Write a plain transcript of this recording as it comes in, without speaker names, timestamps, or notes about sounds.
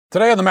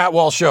Today on the Matt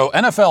Walsh Show,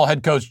 NFL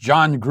head coach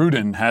John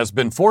Gruden has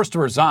been forced to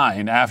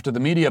resign after the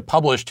media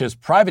published his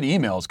private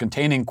emails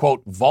containing,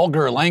 quote,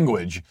 vulgar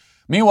language.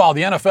 Meanwhile,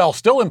 the NFL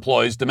still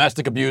employs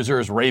domestic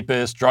abusers,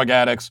 rapists, drug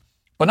addicts,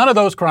 but none of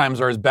those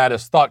crimes are as bad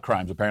as thought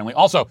crimes, apparently.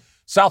 Also,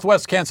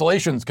 Southwest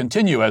cancellations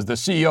continue as the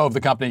CEO of the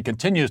company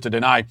continues to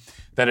deny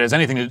that it has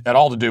anything at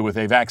all to do with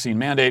a vaccine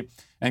mandate.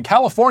 And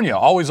California,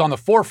 always on the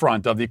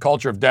forefront of the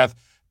culture of death,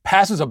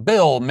 passes a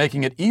bill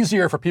making it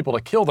easier for people to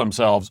kill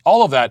themselves.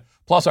 All of that,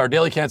 plus our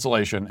daily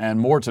cancellation and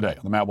more today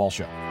on the Matt Walsh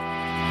Show.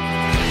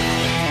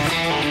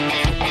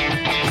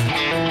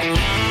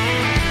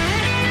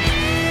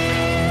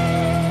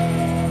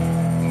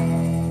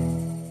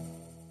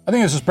 I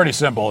think this is pretty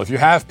simple. If you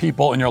have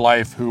people in your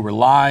life who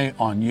rely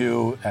on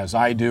you, as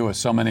I do, as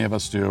so many of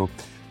us do,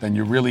 then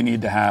you really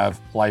need to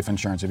have life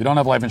insurance. If you don't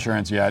have life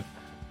insurance yet,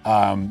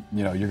 you're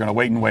going to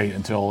wait and wait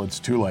until it's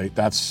too late.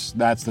 That's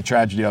the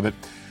tragedy of it.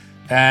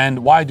 And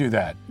why do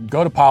that?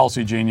 Go to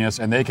Policy Genius,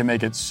 and they can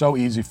make it so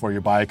easy for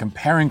you by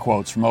comparing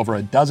quotes from over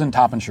a dozen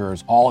top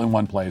insurers all in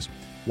one place.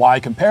 Why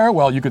compare?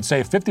 Well, you could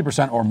save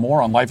 50% or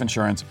more on life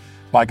insurance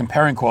by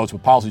comparing quotes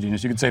with Policy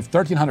Genius. You could save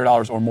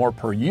 $1,300 or more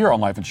per year on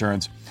life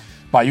insurance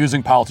by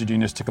using Policy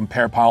Genius to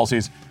compare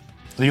policies.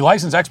 The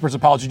licensed experts at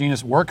Policy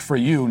Genius work for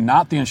you,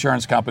 not the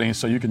insurance company,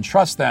 so you can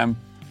trust them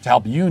to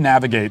help you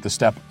navigate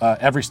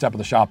every step of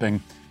the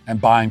shopping and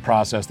buying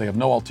process. They have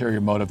no ulterior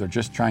motive. They're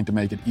just trying to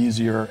make it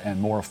easier and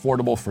more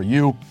affordable for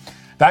you.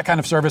 That kind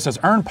of service has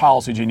earned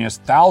Policy Genius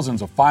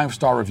thousands of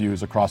five-star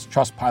reviews across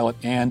Trustpilot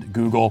and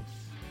Google.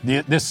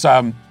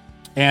 And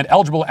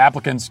eligible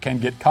applicants can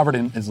get covered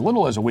in as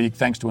little as a week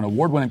thanks to an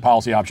award-winning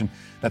policy option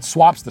that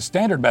swaps the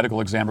standard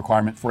medical exam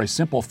requirement for a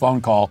simple phone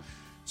call.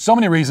 So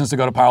many reasons to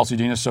go to Policy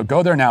Genius, so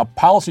go there now,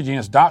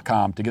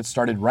 policygenius.com to get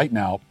started right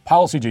now.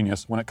 Policy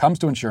Genius, when it comes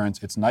to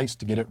insurance, it's nice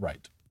to get it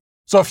right.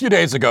 So a few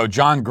days ago,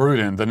 John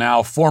Gruden, the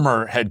now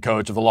former head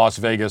coach of the Las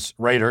Vegas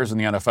Raiders in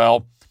the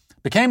NFL,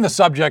 became the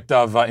subject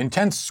of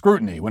intense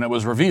scrutiny when it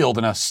was revealed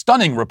in a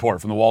stunning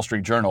report from the Wall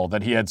Street Journal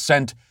that he had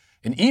sent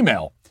an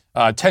email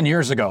 10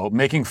 years ago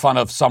making fun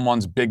of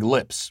someone's big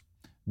lips.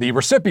 The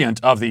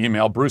recipient of the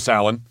email, Bruce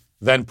Allen,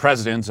 then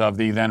president of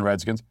the then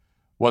Redskins,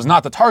 was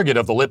not the target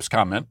of the lips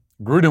comment.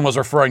 Gruden was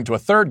referring to a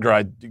third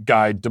guy,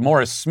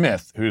 DeMaurice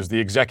Smith, who's the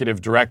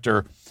executive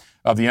director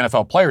of the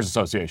NFL Players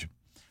Association.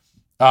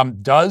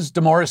 Does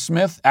DeMaurice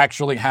Smith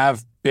actually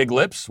have big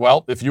lips?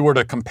 Well, if you were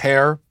to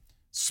compare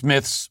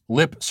Smith's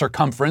lip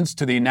circumference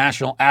to the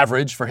national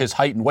average for his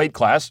height and weight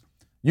class,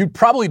 you'd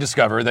probably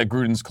discover that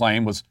Gruden's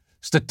claim was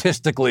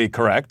statistically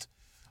correct.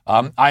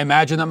 I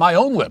imagine that my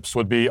own lips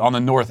would be on the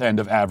north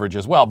end of average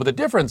as well. But the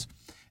difference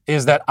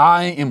is that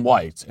I am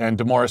white and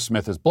DeMaurice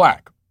Smith is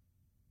black.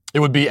 It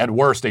would be at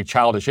worst a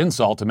childish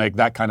insult to make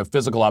that kind of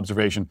physical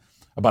observation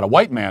about a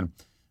white man.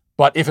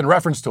 But if in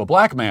reference to a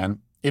black man,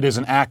 it is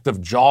an act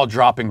of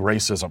jaw-dropping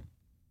racism.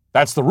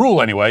 That's the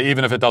rule anyway,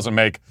 even if it doesn't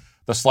make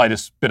the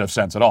slightest bit of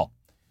sense at all.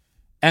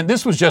 And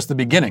this was just the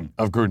beginning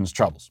of Gruden's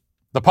troubles.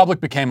 The public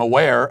became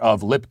aware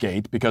of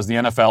Lipgate because the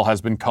NFL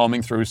has been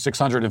combing through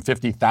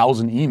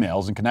 650,000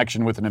 emails in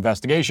connection with an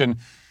investigation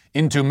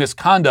into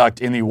misconduct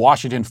in the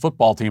Washington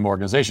football team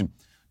organization.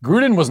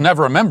 Gruden was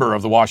never a member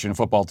of the Washington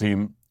football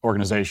team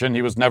organization.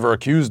 He was never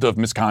accused of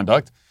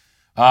misconduct.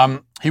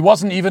 He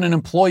wasn't even an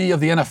employee of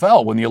the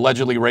NFL when the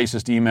allegedly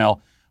racist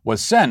email was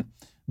sent,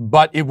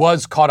 but it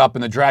was caught up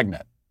in the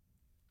dragnet.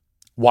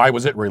 Why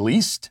was it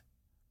released?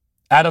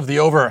 Out of the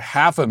over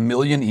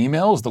 500,000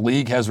 emails the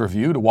league has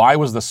reviewed, why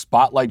was the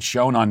spotlight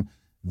shown on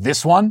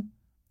this one?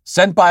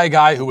 Sent by a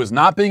guy who was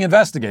not being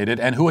investigated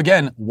and who,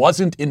 again,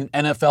 wasn't an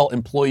NFL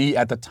employee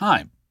at the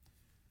time.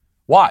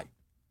 Why?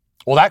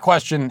 Well, that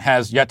question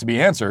has yet to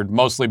be answered,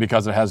 mostly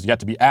because it has yet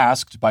to be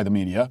asked by the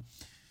media.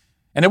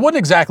 And it wouldn't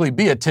exactly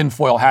be a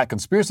tinfoil hat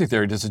conspiracy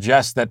theory to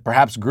suggest that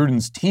perhaps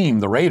Gruden's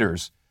team, the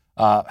Raiders,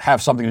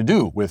 have something to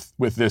do with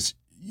these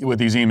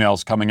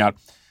emails coming out.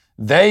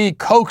 They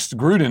coaxed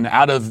Gruden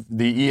out of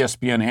the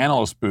ESPN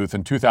analyst booth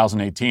in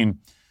 2018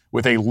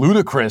 with a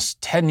ludicrous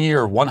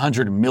 10-year,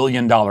 $100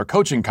 million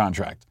coaching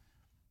contract.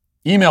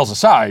 Emails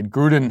aside,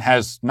 Gruden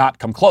has not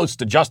come close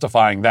to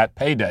justifying that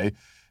payday.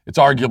 It's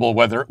arguable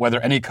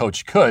whether any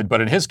coach could,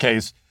 but in his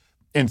case,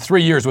 in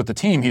 3 years with the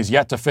team, he's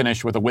yet to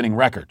finish with a winning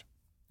record,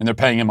 and they're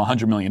paying him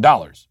 $100 million.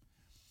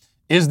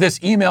 Is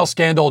this email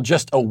scandal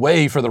just a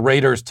way for the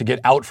Raiders to get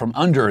out from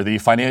under the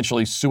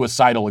financially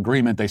suicidal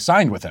agreement they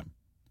signed with him?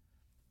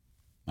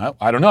 Well,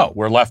 I don't know.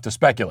 We're left to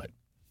speculate.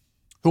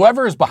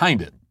 Whoever is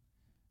behind it,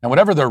 and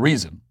whatever their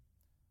reason,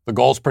 the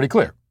goal's pretty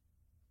clear.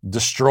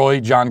 Destroy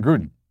John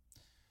Gruden.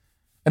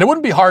 And it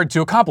wouldn't be hard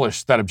to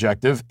accomplish that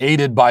objective,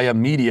 aided by a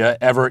media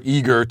ever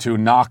eager to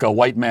knock a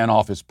white man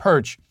off his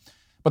perch.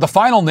 But the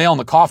final nail in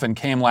the coffin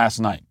came last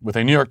night with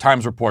a New York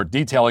Times report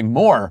detailing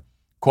more,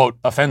 quote,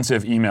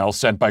 offensive emails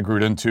sent by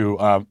Gruden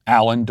to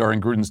Allen during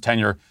Gruden's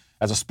tenure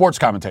as a sports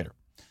commentator.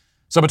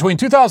 So between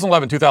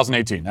 2011 and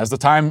 2018, as the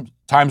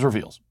Times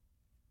reveals,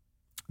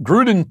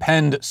 Gruden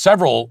penned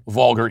several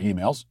vulgar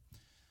emails,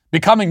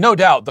 becoming no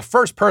doubt the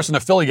first person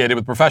affiliated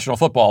with professional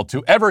football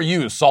to ever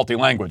use salty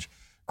language.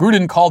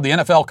 Gruden called the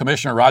NFL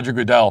commissioner Roger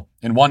Goodell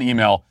in one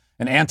email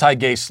an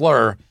anti-gay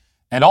slur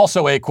and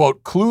also a,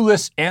 quote,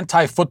 clueless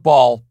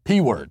anti-football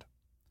P-word.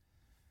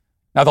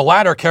 Now, the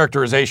latter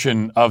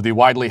characterization of the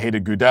widely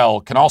hated Goodell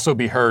can also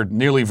be heard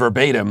nearly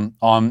verbatim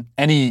on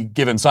any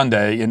given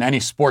Sunday in any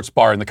sports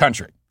bar in the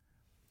country.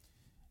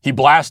 He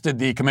blasted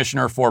the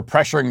commissioner for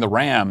pressuring the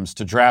Rams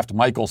to draft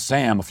Michael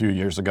Sam a few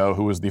years ago,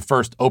 who was the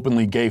first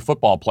openly gay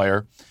football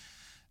player.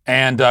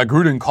 And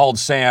Gruden called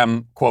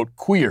Sam, quote,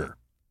 queer.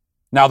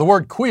 Now, the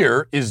word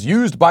queer is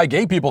used by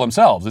gay people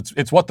themselves.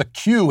 It's what the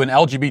Q in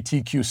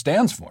LGBTQ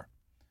stands for.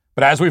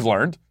 But as we've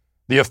learned,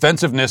 the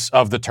offensiveness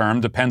of the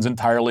term depends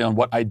entirely on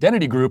what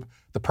identity group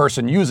the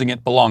person using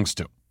it belongs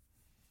to.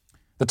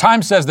 The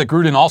Times says that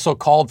Gruden also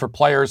called for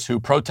players who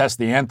protest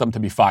the anthem to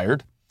be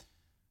fired,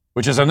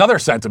 which is another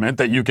sentiment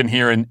that you can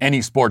hear in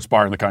any sports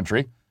bar in the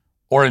country,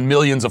 or in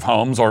millions of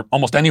homes, or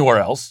almost anywhere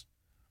else.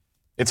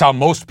 It's how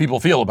most people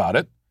feel about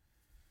it.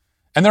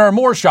 And there are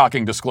more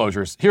shocking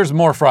disclosures. Here's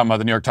more from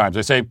the New York Times.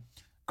 They say,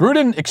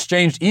 Gruden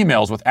exchanged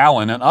emails with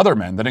Allen and other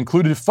men that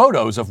included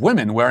photos of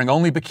women wearing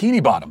only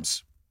bikini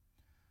bottoms.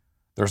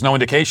 There's no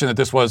indication that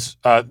this was,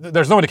 by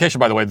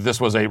the way, that this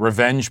was a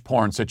revenge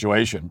porn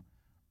situation,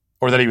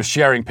 or that he was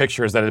sharing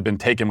pictures that had been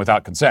taken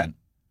without consent.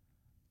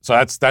 So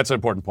that's an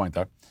important point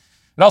there.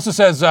 It also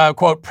says,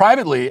 quote,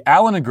 privately,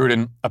 Allen and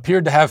Gruden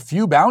appeared to have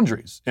few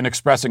boundaries in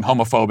expressing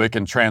homophobic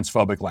and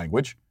transphobic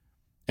language.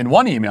 In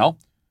one email,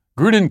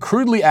 Gruden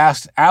crudely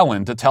asked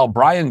Allen to tell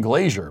Brian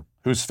Glazier,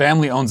 whose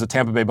family owns the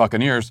Tampa Bay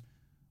Buccaneers,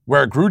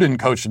 where Gruden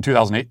coached in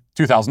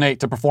 2008,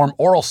 to perform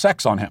oral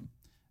sex on him.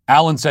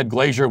 Allen said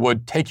Glazier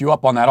would take you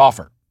up on that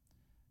offer.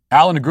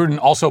 Allen and Gruden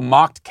also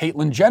mocked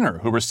Caitlyn Jenner,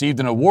 who received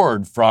an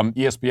award from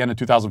ESPN in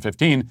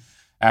 2015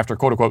 after,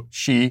 quote unquote,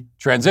 she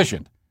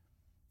transitioned.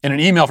 In an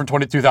email from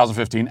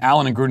 2015,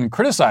 Allen and Gruden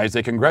criticized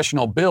a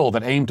congressional bill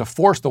that aimed to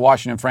force the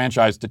Washington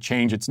franchise to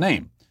change its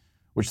name,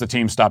 which the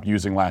team stopped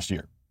using last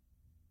year.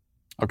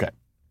 Okay,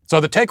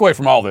 so the takeaway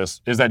from all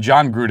this is that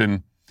John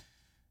Gruden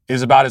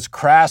is about as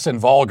crass and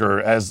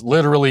vulgar as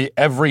literally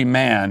every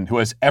man who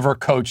has ever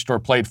coached or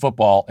played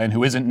football and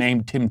who isn't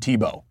named Tim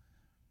Tebow.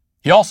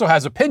 He also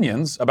has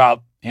opinions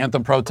about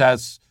anthem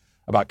protests,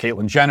 about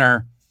Caitlyn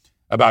Jenner,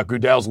 about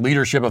Goodell's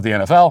leadership of the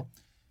NFL,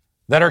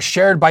 that are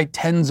shared by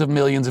tens of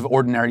millions of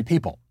ordinary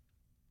people.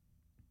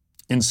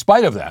 In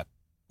spite of that,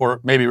 or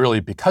maybe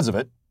really because of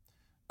it,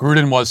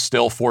 Gruden was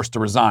still forced to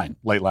resign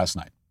late last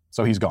night.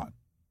 So he's gone.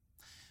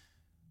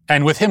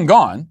 And with him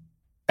gone,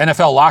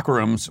 NFL locker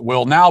rooms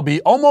will now be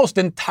almost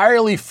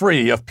entirely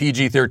free of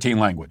PG-13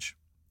 language.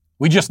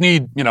 We just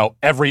need,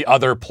 every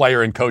other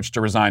player and coach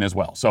to resign as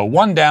well. So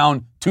 1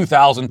 down,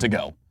 2,000 to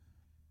go.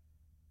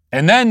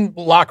 And then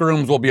locker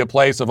rooms will be a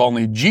place of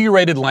only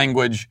G-rated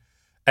language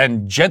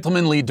and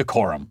gentlemanly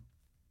decorum.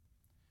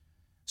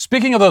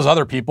 Speaking of those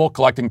other people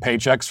collecting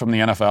paychecks from the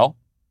NFL,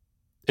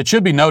 it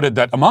should be noted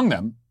that among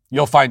them,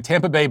 you'll find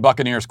Tampa Bay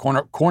Buccaneers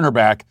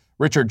cornerback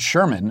Richard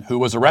Sherman, who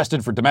was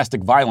arrested for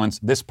domestic violence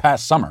this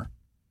past summer.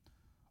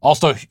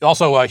 Also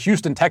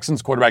Houston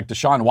Texans quarterback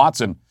Deshaun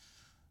Watson,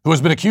 who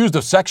has been accused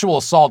of sexual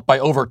assault by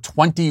over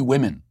 20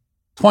 women.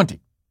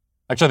 20.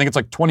 Actually, I think it's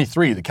like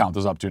 23 the count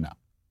is up to now.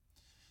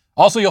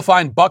 Also, you'll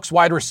find Bucs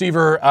wide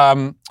receiver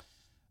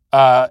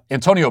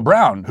Antonio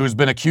Brown, who's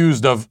been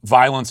accused of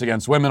violence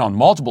against women on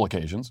multiple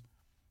occasions,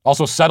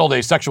 also settled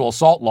a sexual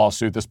assault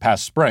lawsuit this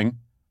past spring,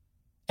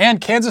 and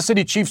Kansas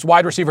City Chiefs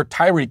wide receiver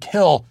Tyreek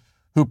Hill,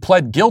 who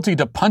pled guilty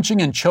to punching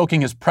and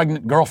choking his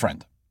pregnant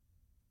girlfriend.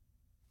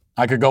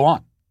 I could go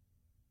on.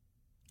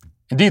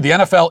 Indeed, the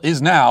NFL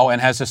is now,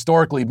 and has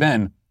historically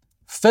been,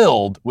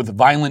 filled with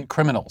violent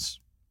criminals.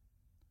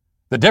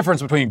 The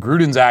difference between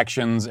Gruden's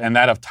actions and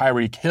that of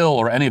Tyreek Hill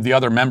or any of the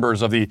other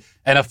members of the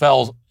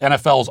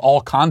NFL's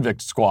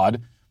all-convict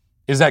squad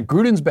is that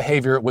Gruden's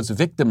behavior was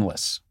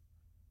victimless.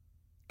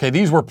 Okay,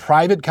 these were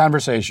private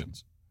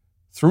conversations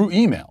through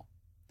email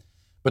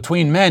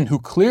between men who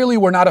clearly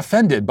were not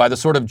offended by the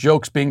sort of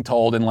jokes being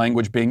told and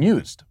language being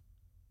used.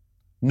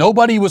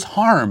 Nobody was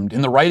harmed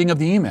in the writing of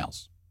the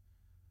emails.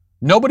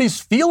 Nobody's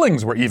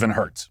feelings were even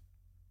hurt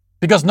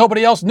because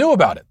nobody else knew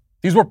about it.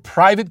 These were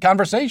private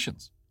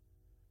conversations.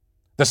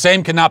 The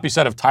same cannot be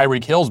said of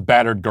Tyreek Hill's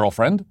battered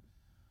girlfriend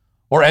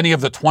or any of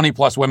the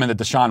 20-plus women that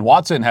Deshaun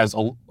Watson has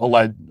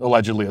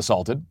allegedly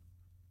assaulted.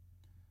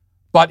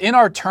 But in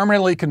our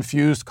terminally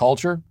confused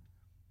culture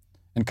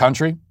and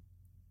country,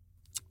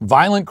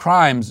 violent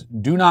crimes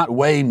do not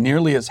weigh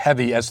nearly as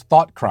heavy as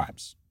thought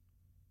crimes,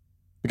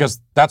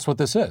 because that's what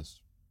this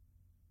is.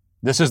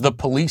 This is the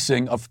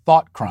policing of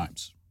thought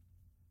crimes.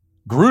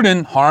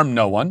 Gruden harmed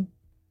no one.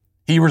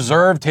 He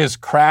reserved his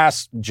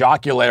crass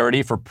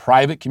jocularity for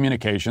private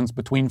communications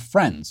between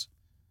friends.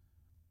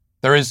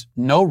 There is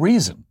no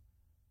reason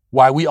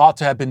why we ought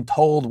to have been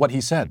told what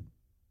he said.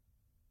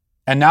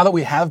 And now that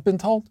we have been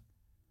told,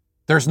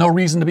 there's no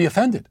reason to be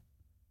offended,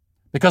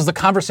 because the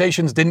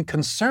conversations didn't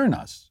concern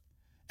us.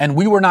 And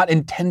they were not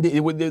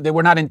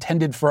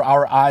intended for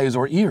our eyes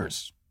or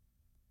ears.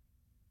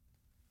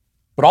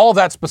 But all of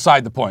that's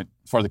beside the point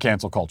for the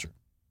cancel culture.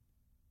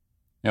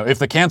 If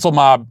the cancel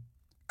mob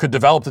could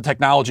develop the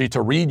technology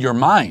to read your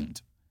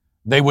mind,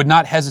 they would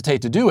not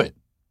hesitate to do it.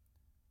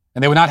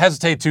 And they would not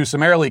hesitate to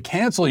summarily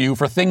cancel you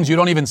for things you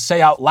don't even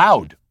say out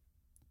loud.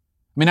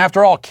 I mean,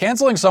 after all,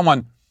 canceling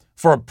someone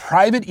for a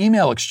private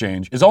email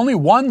exchange is only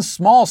one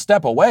small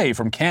step away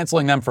from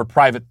canceling them for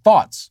private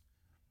thoughts.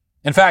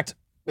 In fact,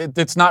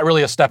 it's not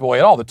really a step away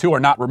at all. The two are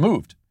not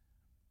removed.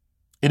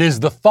 It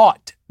is the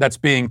thought that's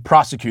being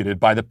prosecuted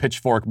by the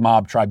pitchfork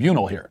mob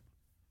tribunal here.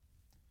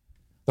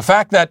 The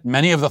fact that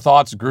many of the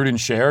thoughts Gruden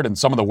shared and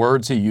some of the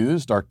words he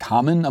used are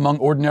common among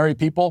ordinary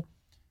people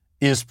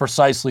is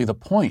precisely the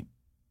point.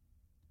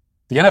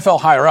 The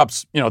NFL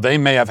higher-ups, they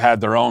may have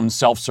had their own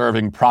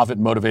self-serving,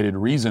 profit-motivated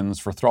reasons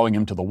for throwing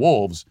him to the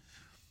wolves,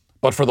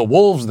 but for the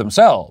wolves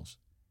themselves,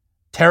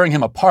 tearing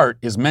him apart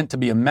is meant to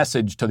be a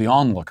message to the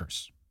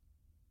onlookers.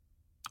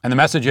 And the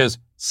message is,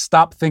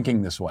 stop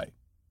thinking this way,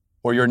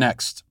 or you're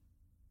next.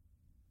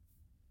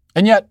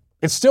 And yet,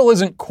 it still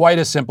isn't quite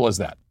as simple as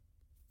that,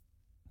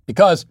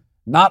 because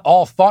not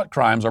all thought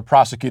crimes are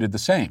prosecuted the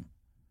same.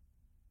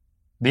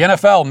 The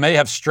NFL may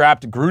have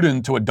strapped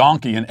Gruden to a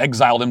donkey and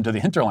exiled him to the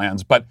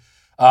hinterlands, but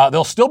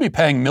they'll still be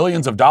paying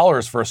millions of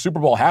dollars for a Super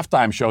Bowl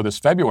halftime show this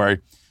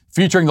February,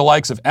 featuring the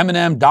likes of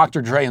Eminem,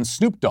 Dr. Dre, and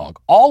Snoop Dogg,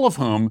 all of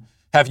whom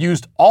have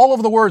used all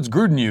of the words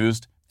Gruden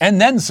used,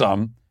 and then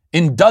some,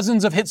 in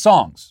dozens of hit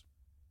songs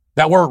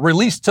that were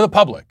released to the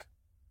public,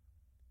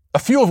 a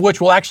few of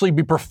which will actually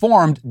be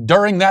performed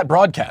during that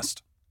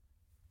broadcast.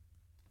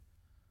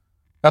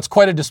 That's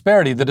quite a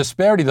disparity. The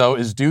disparity, though,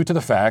 is due to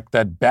the fact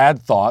that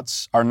bad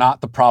thoughts are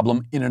not the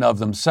problem in and of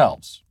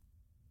themselves,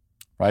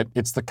 right?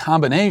 It's the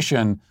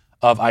combination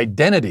of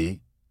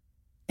identity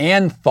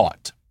and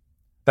thought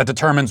that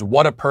determines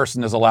what a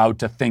person is allowed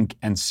to think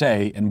and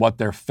say and what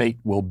their fate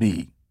will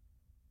be.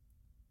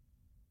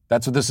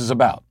 That's what this is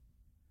about.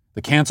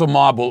 The cancel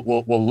mob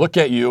will look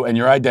at you and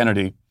your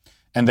identity,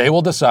 and they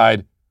will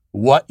decide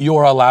what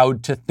you're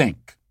allowed to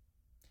think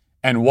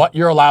and what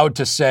you're allowed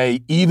to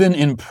say, even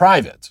in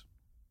private.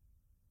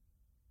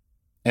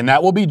 And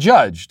that will be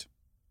judged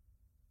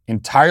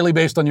entirely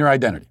based on your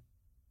identity.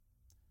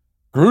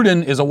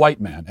 Gruden is a white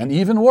man, and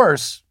even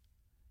worse,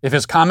 if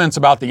his comments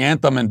about the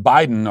anthem and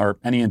Biden are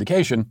any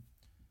indication,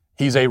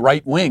 he's a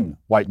right-wing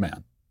white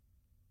man.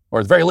 Or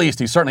at the very least,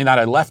 he's certainly not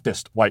a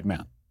leftist white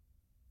man.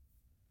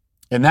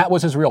 And that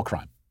was his real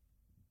crime.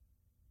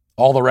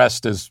 All the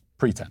rest is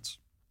pretense.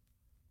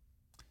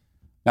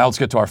 Now let's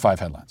get to our 5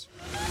 headlines.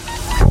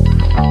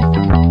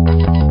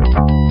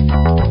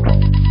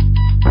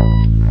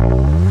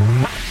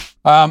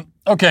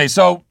 Okay,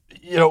 so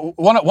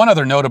one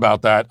other note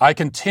about that. I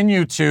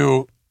continue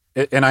to,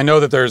 and I know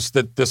that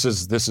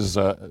this is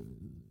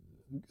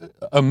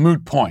a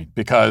moot point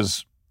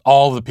because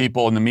all the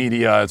people in the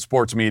media,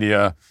 sports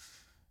media,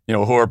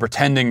 who are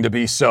pretending to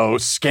be so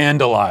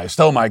scandalized,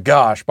 oh my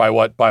gosh, by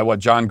what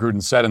John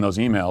Gruden said in those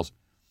emails.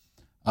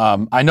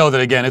 I know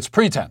that again, it's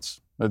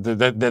pretense.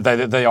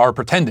 That they are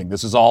pretending.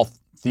 This is all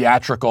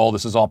theatrical.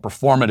 This is all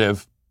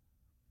performative.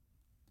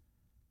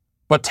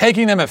 But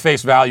taking them at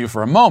face value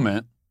for a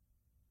moment,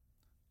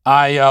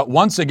 I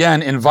once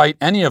again invite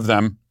any of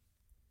them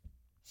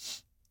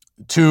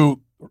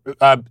to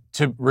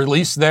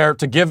release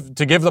to give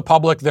the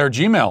public their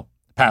Gmail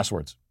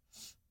passwords,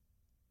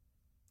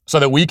 so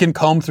that we can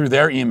comb through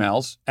their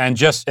emails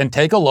and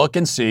take a look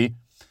and see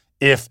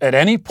if at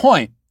any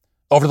point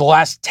over the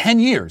last 10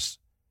 years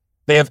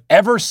they have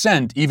ever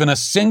sent even a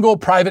single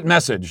private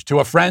message to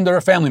a friend or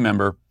a family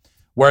member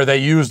where they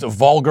used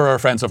vulgar or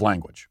offensive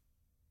language.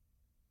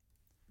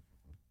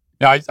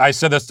 Now, I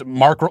said this to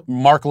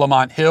Mark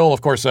Lamont Hill,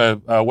 of course, a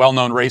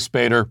well-known race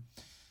baiter.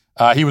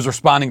 He was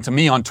responding to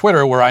me on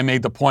Twitter where I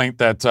made the point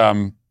that,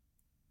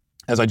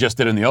 as I just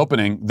did in the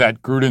opening,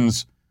 that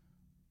Gruden's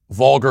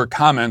vulgar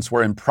comments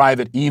were in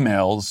private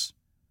emails.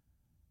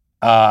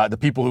 The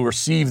people who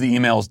received the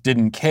emails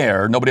didn't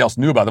care. Nobody else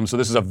knew about them, so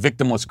this is a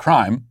victimless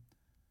crime.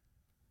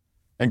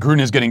 And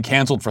Gruden is getting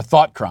canceled for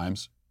thought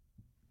crimes.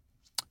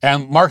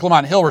 And Mark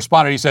Lamont Hill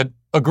responded, he said,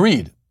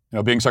 agreed.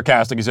 Being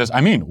sarcastic, he says,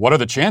 I mean, what are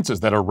the chances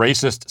that a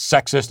racist,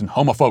 sexist, and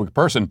homophobic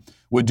person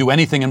would do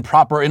anything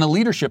improper in a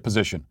leadership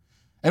position?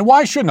 And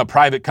why shouldn't a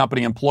private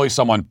company employ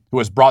someone who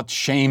has brought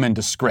shame and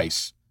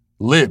disgrace?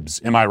 Libs,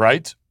 am I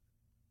right?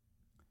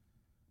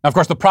 Now, of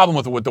course, the problem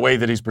with the way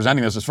that he's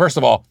presenting this is, first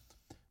of all,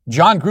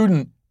 John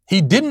Gruden,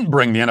 he didn't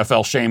bring the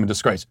NFL shame and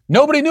disgrace.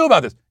 Nobody knew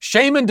about this.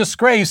 Shame and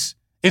disgrace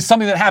is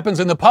something that happens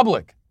in the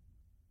public,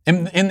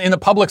 in the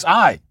public's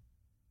eye.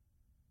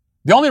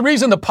 The only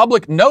reason the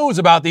public knows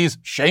about these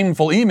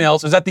shameful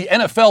emails is that the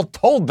NFL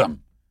told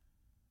them.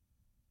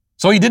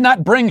 So he did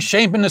not bring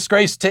shame and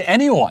disgrace to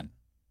anyone.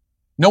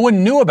 No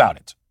one knew about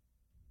it.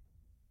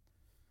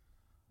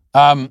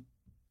 And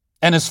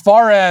as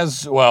far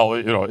as, well,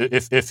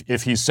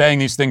 if he's saying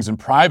these things in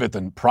private,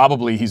 then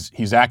probably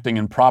he's acting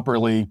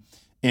improperly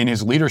in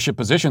his leadership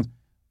position.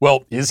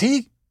 Well, is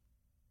he?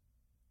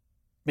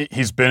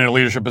 He's been in a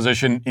leadership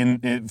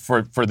position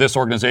for this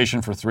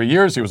organization for 3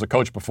 years. He was a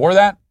coach before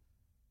that.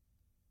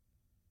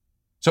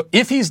 So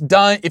if he's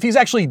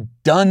actually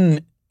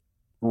done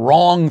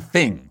wrong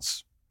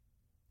things,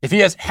 if he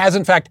has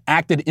in fact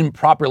acted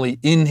improperly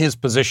in his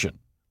position,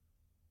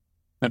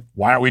 then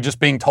why aren't we just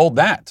being told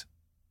that?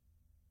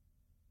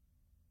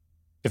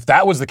 If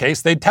that was the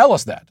case, they'd tell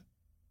us that.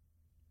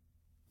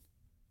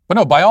 But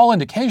no, by all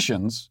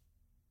indications,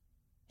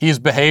 he has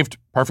behaved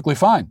perfectly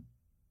fine.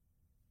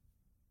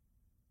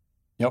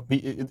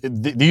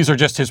 These are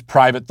just his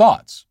private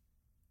thoughts.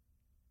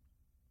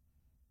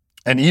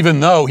 And even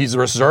though he's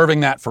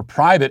reserving that for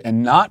private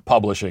and not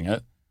publishing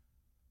it,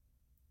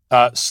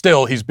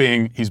 still he's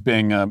being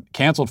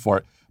canceled for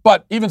it.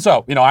 But even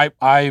so,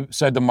 I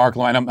said to Mark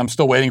Levine, I'm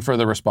still waiting for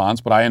the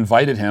response, but I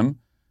invited him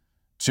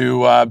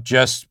to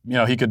just,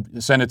 he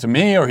could send it to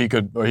me or he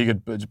could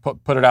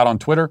put it out on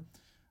Twitter.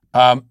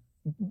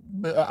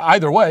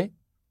 Either way,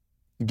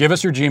 give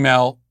us your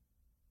Gmail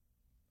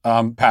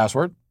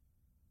password.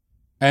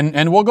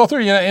 And we'll go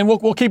through, and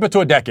we'll keep it to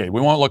a decade.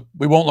 We won't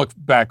look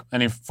back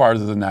any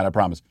farther than that, I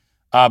promise.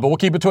 But we'll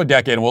keep it to a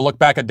decade, and we'll look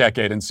back a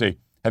decade and see,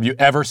 have you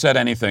ever said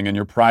anything in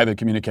your private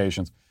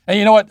communications? And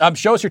you know what?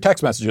 Show us your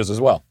text messages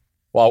as well,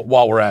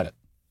 while we're at it.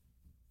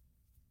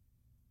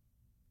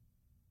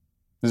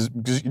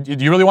 Do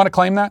you really want to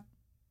claim that?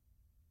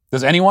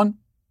 Does anyone?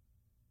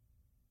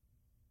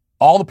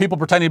 All the people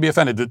pretending to be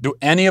offended, do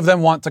any of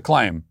them want to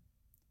claim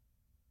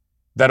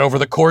that over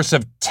the course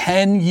of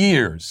 10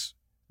 years,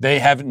 they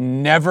have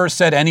never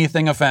said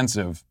anything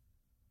offensive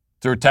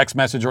through text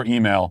message or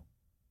email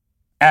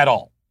at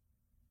all?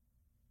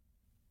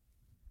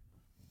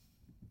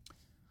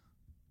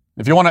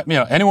 If you want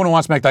to, anyone who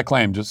wants to make that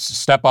claim, just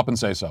step up and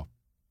say so.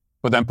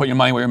 But then put your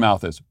money where your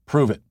mouth is.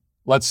 Prove it.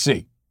 Let's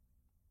see.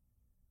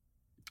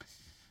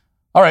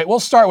 All right, we'll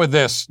start with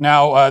this.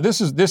 Now,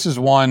 this is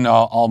one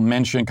I'll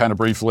mention kind of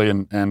briefly,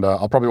 and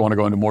I'll probably want to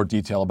go into more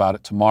detail about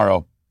it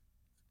tomorrow,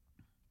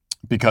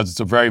 because it's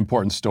a very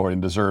important story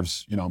and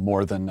deserves,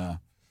 more than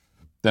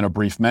a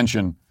brief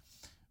mention.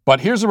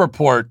 But here's a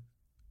report,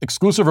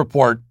 exclusive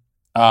report,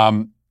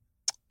 by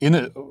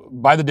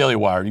the Daily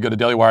Wire. You go to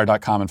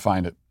dailywire.com and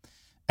find it.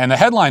 And the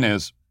headline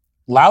is,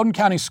 Loudoun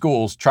County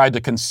schools tried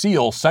to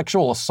conceal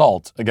sexual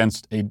assault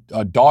against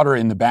a daughter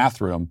in the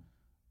bathroom,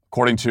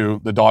 according to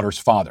the daughter's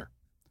father.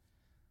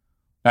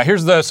 Now,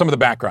 here's some of the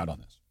background on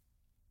this.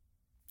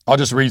 I'll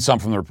just read some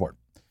from the report.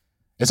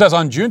 It says,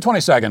 on June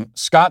 22nd,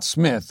 Scott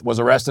Smith was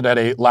arrested at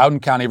a Loudoun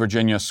County,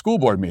 Virginia school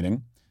board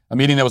meeting, a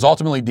meeting that was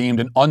ultimately deemed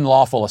an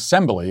unlawful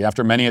assembly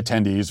after many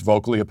attendees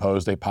vocally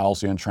opposed a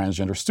policy on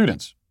transgender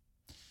students.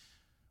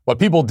 What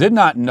people did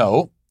not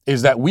know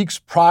is that weeks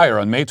prior,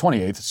 on May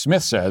 28th,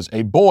 Smith says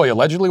a boy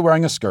allegedly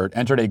wearing a skirt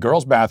entered a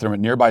girls' bathroom at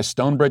nearby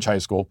Stonebridge High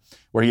School,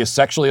 where he has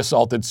sexually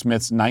assaulted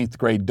Smith's 9th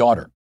grade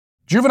daughter.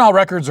 Juvenile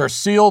records are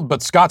sealed,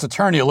 but Scott's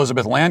attorney,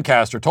 Elizabeth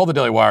Lancaster, told the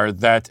Daily Wire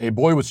that a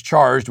boy was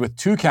charged with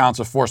 2 counts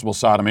of forcible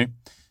sodomy,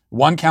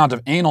 1 count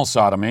of anal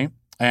sodomy,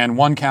 and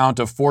 1 count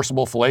of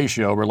forcible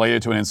fellatio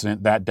related to an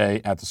incident that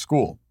day at the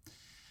school.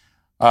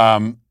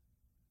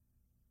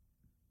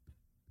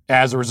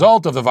 As a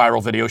result of the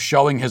viral video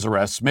showing his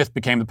arrest, Smith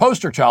became the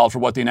poster child for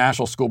what the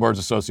National School Boards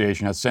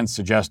Association has since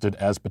suggested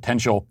as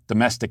potential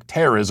domestic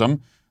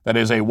terrorism. That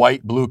is, a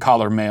white,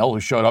 blue-collar male who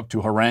showed up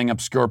to harangue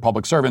obscure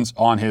public servants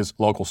on his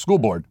local school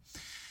board.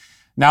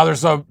 Now,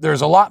 there's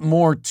a lot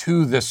more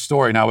to this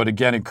story. Now, I would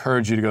again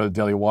encourage you to go to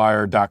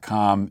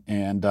dailywire.com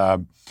and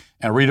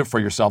read it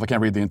for yourself. I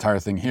can't read the entire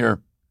thing here.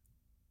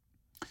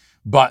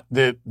 But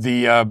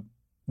the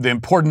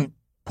important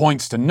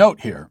points to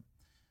note here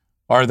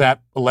are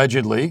that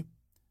allegedly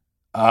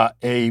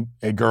a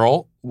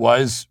girl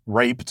was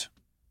raped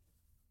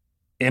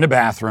in a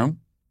bathroom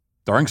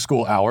during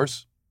school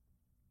hours,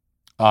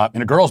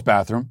 in a girl's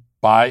bathroom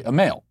by a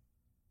male.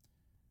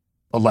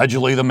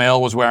 Allegedly, the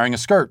male was wearing a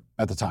skirt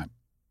at the time.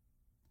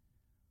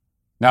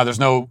 Now, there's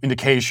no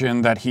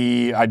indication that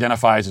he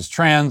identifies as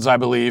trans, I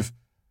believe,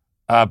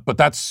 but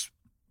that's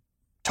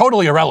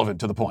totally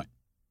irrelevant to the point.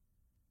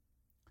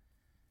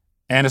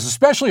 And it's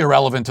especially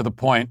irrelevant to the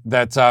point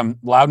that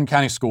Loudoun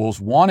County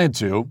schools wanted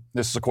to,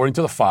 this is according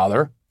to the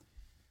father,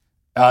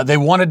 they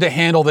wanted to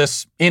handle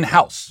this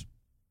in-house.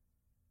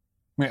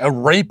 I mean, a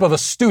rape of a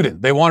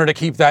student, they wanted to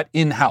keep that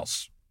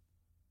in-house.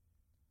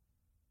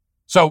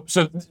 So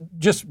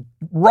just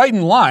right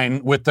in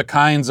line with the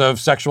kinds of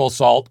sexual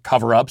assault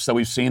cover-ups that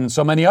we've seen in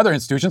so many other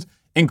institutions,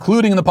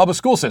 including in the public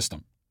school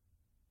system.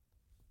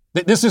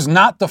 This is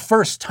not the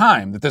first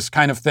time that this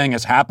kind of thing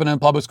has happened in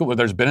public school, where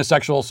there's been a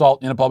sexual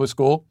assault in a public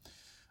school,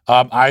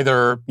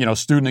 either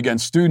student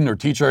against student or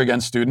teacher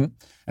against student.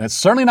 And it's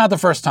certainly not the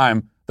first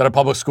time that a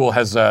public school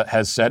has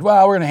said,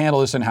 well, we're going to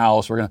handle this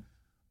in-house.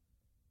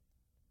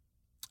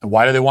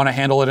 Why do they want to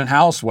handle it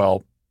in-house?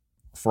 Well,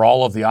 for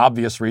all of the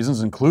obvious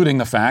reasons, including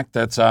the fact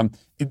that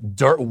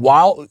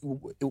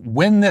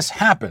when this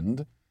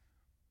happened,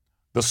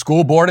 the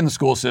school board and the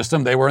school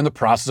system, they were in the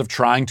process of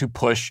trying to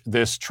push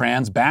this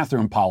trans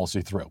bathroom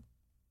policy through.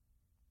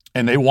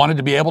 And they wanted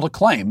to be able to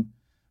claim,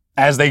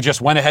 as they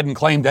just went ahead and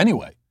claimed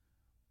anyway,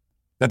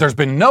 that there's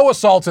been no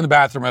assaults in the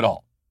bathroom at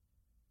all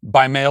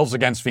by males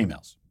against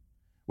females,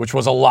 which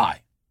was a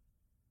lie.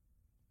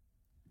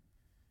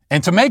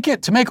 And to make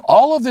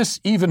all of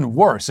this even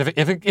worse, if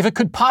it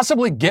could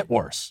possibly get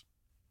worse,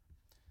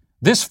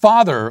 this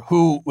father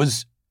who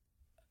was,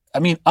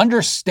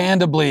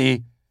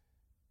 understandably,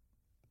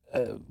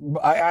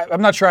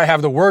 I'm not sure I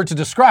have the word to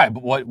describe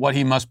what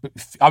he must be.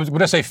 I was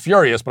going to say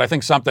furious, but I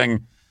think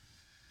something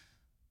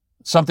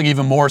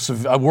even more,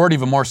 a word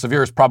even more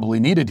severe is probably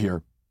needed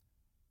here.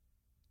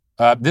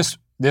 This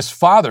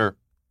father,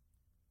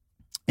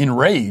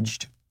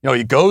 enraged,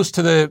 he goes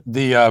to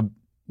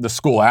the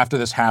school after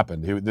this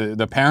happened.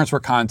 The parents were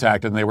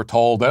contacted and they were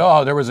told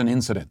that, there was an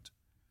incident.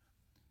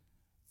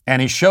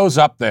 And he shows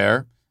up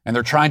there and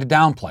they're trying to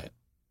downplay it.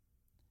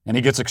 And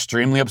he gets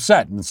extremely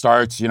upset and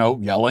starts,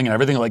 yelling and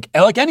everything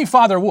like any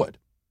father would.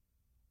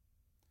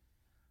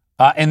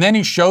 And then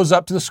he shows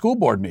up to the school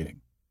board meeting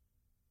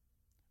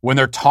when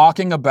they're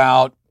talking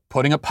about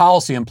putting a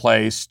policy in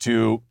place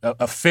to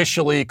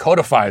officially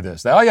codify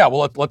this.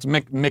 Let's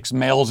mix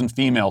males and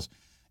females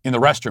in the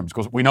restrooms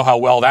because we know how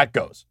well that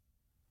goes.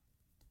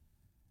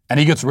 And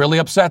he gets really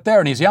upset there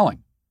and he's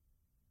yelling.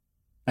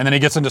 And then he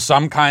gets into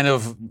some kind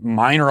of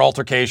minor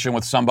altercation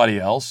with somebody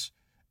else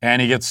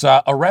and he gets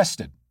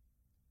arrested.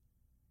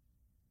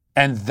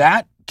 And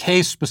that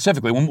case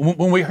specifically,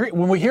 when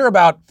we hear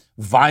about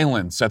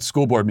violence at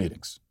school board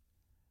meetings,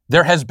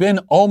 there has been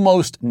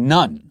almost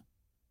none.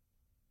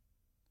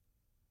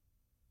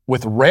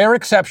 With rare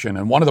exception,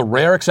 and one of the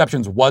rare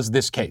exceptions was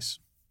this case.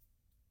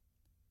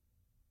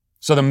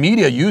 So the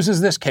media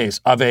uses this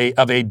case of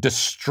a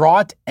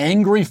distraught,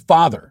 angry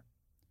father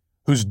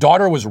whose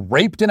daughter was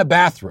raped in a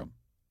bathroom,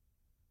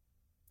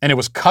 and it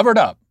was covered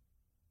up,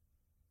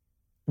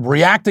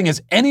 reacting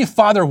as any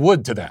father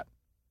would to that.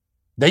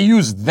 They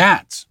use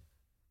that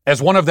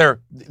as one of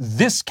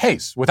this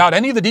case, without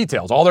any of the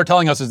details. All they're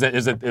telling us is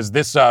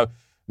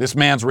this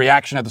man's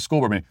reaction at the school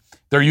board meeting.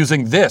 They're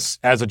using this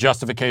as a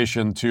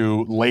justification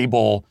to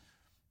label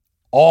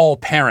all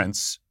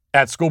parents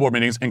at school board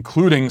meetings,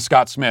 including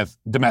Scott Smith,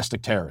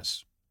 domestic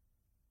terrorists.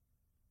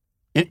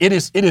 It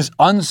is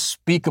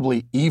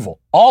unspeakably evil.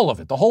 All of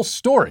it, the whole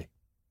story.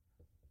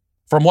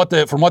 From what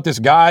this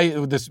guy,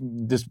 this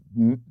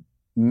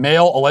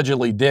male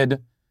allegedly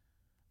did,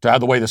 to how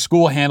the way the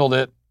school handled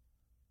it,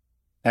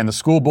 and the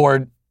school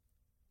board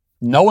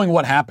knowing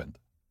what happened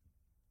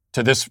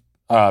to this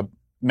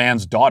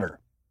man's daughter,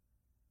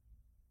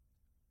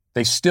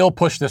 they still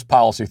push this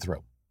policy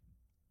through.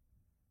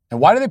 And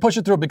why do they push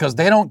it through? Because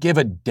they don't give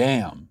a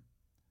damn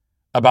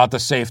about the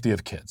safety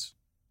of kids.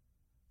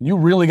 You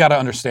really got to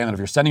understand that if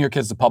you're sending your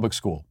kids to public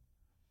school,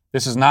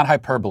 this is not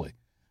hyperbole.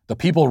 The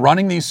people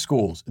running these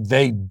schools,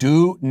 they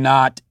do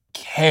not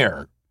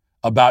care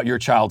about your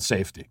child's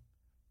safety.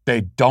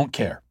 They don't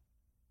care.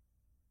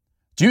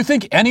 Do you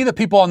think any of the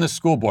people on this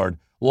school board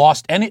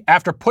lost any,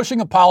 after pushing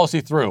a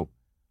policy through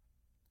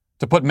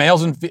to put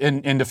males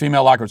into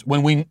female lockers,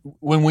 when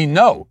we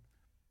know,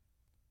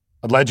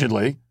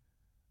 allegedly,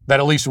 that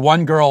at least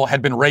one girl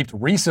had been raped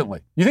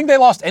recently? You think they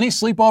lost any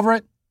sleep over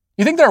it?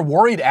 You think they're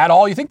worried at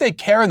all? You think they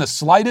care in the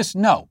slightest?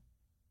 No.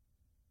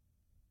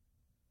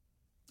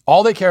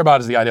 All they care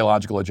about is the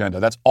ideological agenda.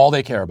 That's all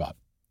they care about.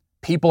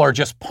 People are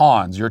just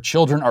pawns. Your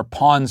children are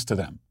pawns to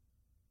them.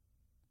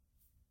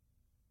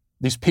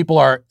 These people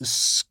are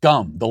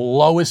scum, the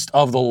lowest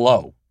of the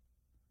low,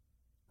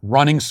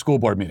 running school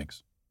board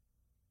meetings.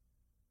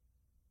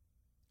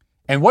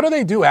 And what do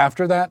they do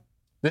after that?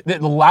 The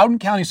Loudoun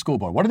County School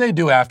Board, what do they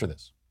do after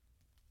this?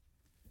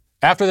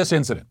 After this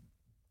incident?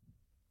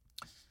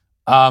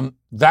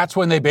 That's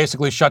when they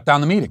basically shut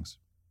down the meetings.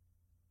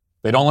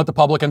 They don't let the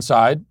public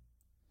inside,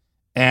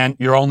 and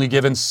you're only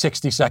given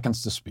 60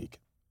 seconds to speak.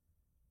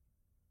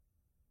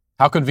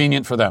 How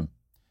convenient for them.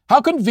 How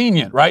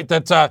convenient, right?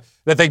 That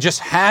they just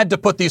had to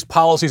put these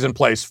policies in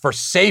place for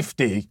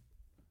safety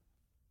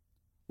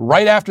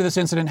right after this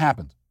incident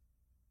happened.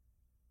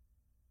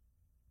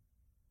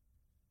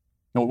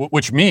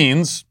 Which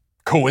means,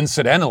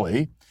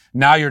 coincidentally,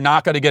 now you're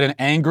not going to get an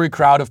angry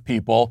crowd of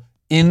people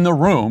in the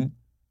room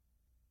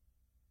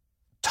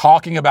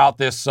talking about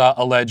this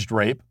alleged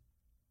rape.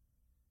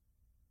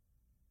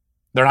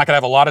 They're not going to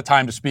have a lot of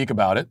time to speak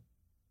about it.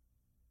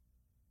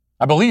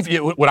 I believe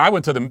when I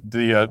went to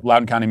the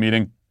Loudoun County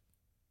meeting,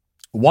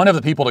 one of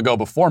the people to go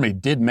before me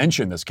did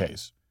mention this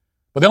case,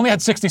 but they only had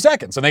 60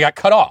 seconds and they got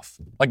cut off,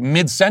 like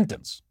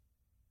mid-sentence.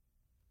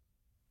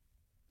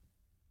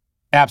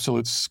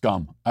 Absolute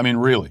scum. I mean,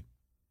 really.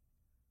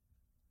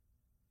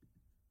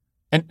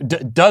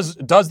 And does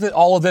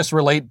all of this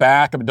relate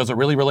back? I mean, does it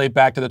really relate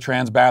back to the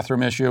trans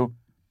bathroom issue?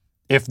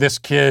 If this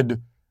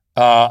kid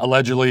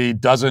allegedly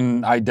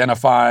doesn't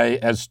identify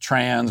as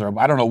trans, or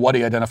I don't know what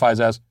he identifies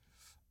as,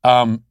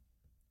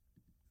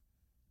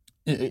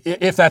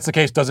 if that's the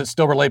case, does it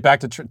still relate back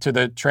to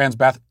the trans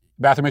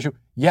bathroom issue?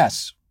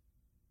 Yes.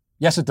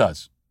 Yes, it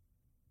does.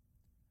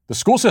 The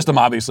school system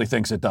obviously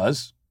thinks it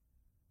does,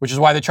 which is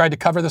why they tried to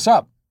cover this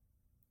up.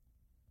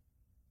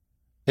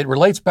 It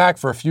relates back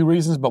for a few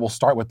reasons, but we'll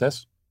start with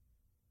this.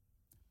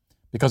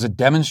 Because it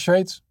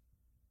demonstrates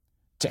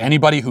to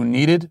anybody who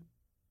needed,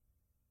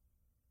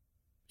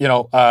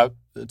 to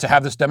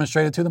have this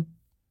demonstrated to them,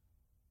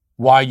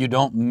 why you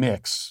don't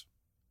mix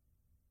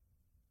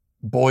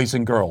boys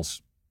and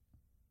girls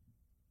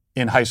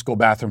in high school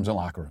bathrooms and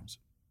locker rooms.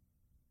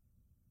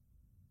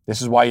 This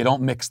is why you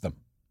don't mix them.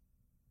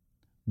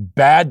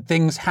 Bad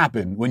things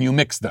happen when you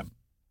mix them.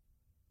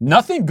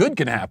 Nothing good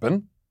can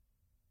happen.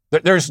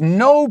 There's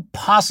no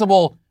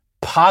possible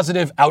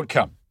positive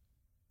outcome.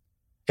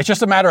 It's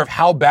just a matter of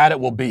how bad it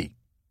will be.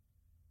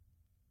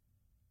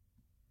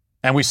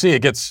 And we see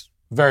it gets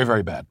very,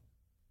 very bad.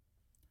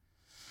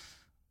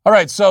 All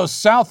right, so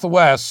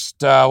Southwest,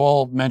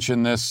 we'll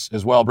mention this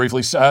as well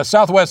briefly.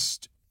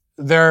 Southwest,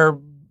 their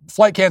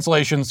flight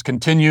cancellations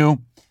continue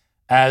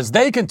as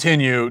they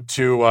continue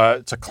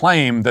to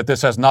claim that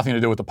this has nothing to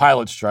do with the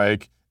pilot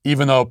strike,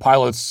 even though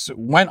pilots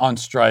went on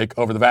strike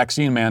over the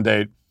vaccine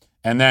mandate.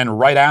 And then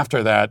right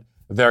after that,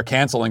 they're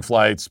canceling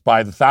flights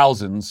by the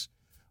thousands.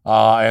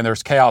 And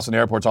there's chaos in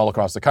airports all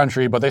across the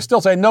country, but they still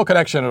say no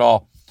connection at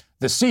all.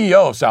 The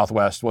CEO of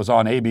Southwest was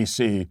on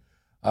ABC,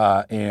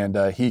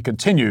 and he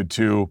continued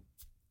to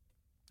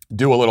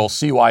do a little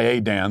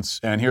CYA dance.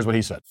 And here's what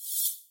he said.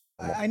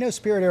 I know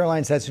Spirit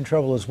Airlines had some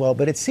trouble as well,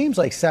 but it seems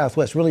like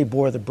Southwest really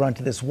bore the brunt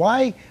of this.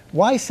 Why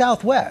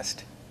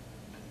Southwest?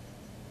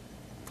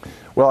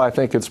 Well, I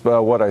think it's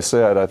what I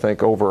said. I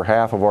think over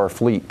half of our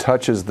fleet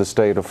touches the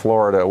state of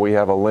Florida. We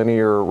have a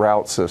linear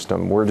route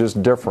system. We're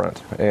just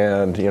different.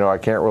 And, I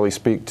can't really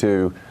speak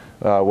to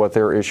what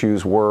their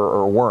issues were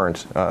or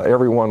weren't.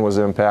 Everyone was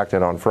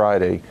impacted on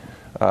Friday,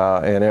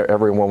 and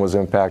everyone was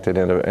impacted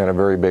in a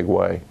very big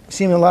way.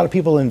 Seeing a lot of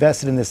people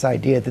invested in this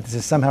idea that this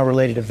is somehow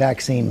related to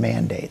vaccine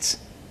mandates.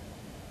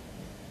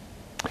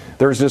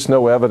 There's just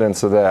no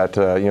evidence of that.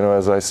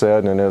 As I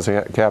said, and as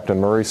Captain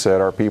Murray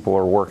said, our people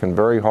are working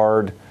very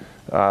hard.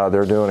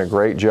 They're doing a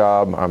great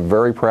job. I'm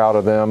very proud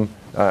of them,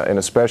 and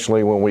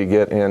especially when we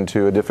get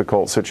into a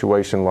difficult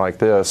situation like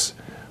this,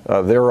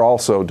 they're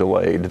also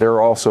delayed.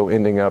 They're also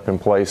ending up in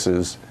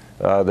places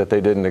that they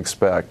didn't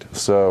expect.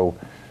 So,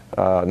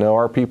 no,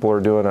 our people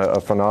are doing a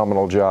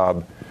phenomenal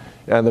job.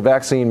 And the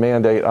vaccine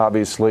mandate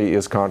obviously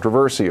is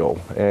controversial,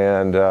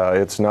 and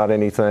it's not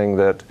anything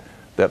that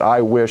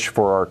I wish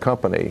for our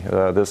company.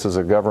 This is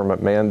a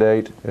government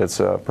mandate.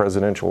 It's a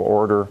presidential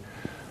order.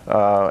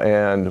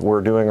 And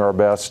we're doing our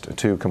best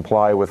to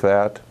comply with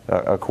that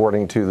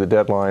according to the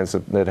deadlines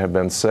that have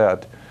been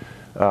set.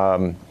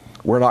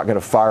 We're not going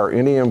to fire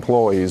any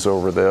employees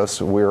over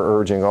this. We're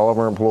urging all of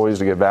our employees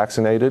to get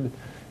vaccinated.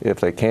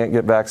 If they can't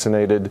get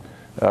vaccinated,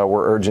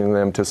 we're urging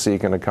them to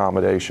seek an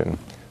accommodation.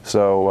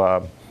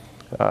 So,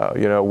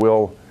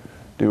 we'll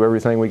do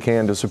everything we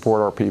can to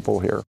support our people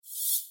here.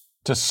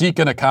 To seek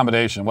an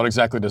accommodation, what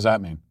exactly does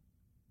that mean?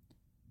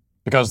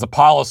 Because the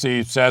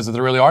policy says that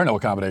there really are no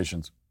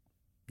accommodations.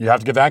 You have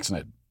to get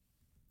vaccinated.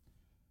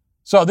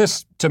 So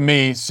this, to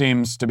me,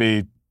 seems to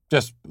be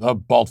just a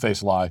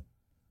bald-faced lie,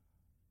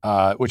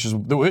 which is,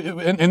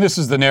 and this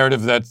is the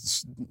narrative that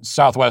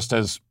Southwest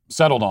has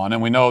settled on,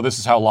 and we know this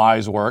is how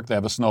lies work. They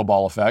have a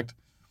snowball effect.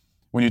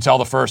 When you tell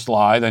the first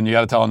lie, then you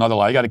got to tell another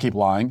lie. You got to keep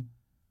lying.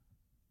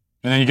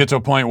 And then you get to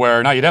a point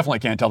where now you definitely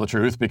can't tell the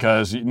truth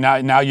because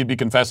now you'd be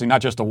confessing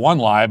not just to one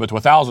lie, but to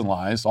 1,000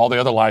 lies, all the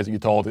other lies that you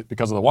told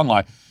because of the one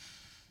lie.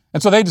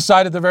 And so they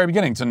decided at the very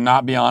beginning to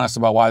not be honest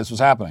about why this was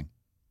happening.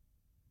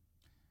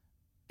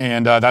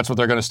 And that's what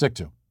they're going to stick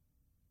to.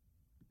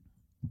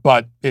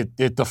 But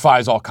it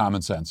defies all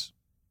common sense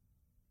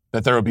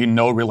that there would be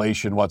no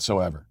relation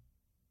whatsoever.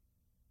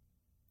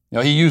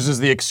 He uses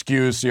the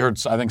excuse, you heard,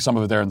 I think, some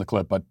of it there in the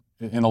clip, but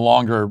in a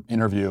longer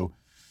interview,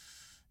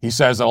 he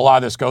says that a lot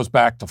of this goes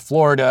back to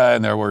Florida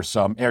and there were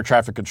some air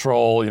traffic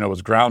control, it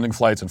was grounding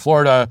flights in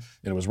Florida,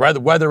 and it was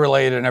weather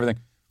related and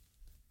everything.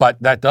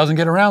 But that doesn't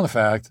get around the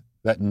fact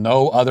that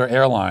no other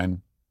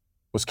airline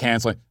was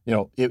canceling.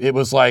 It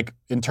was like,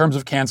 in terms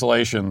of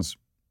cancellations,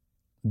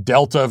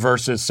 Delta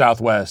versus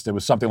Southwest, it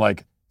was something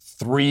like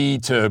 3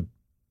 to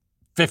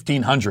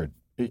 1,500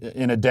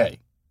 in a day.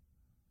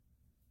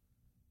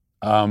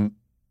 I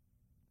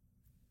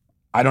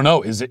don't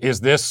know.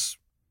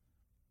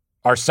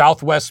 Are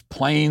Southwest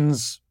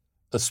planes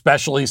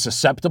especially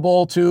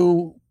susceptible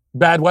to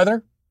bad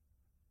weather?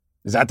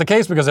 Is that the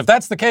case? Because if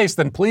that's the case,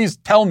 then please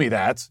tell me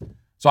that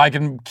so I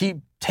can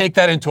take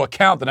that into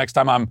account the next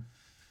time I'm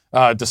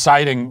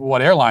deciding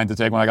what airline to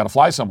take when I got to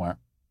fly somewhere.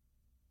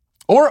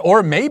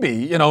 Or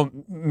maybe,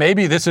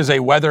 maybe this is a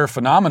weather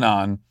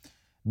phenomenon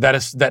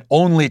that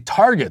only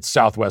targets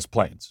Southwest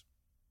planes.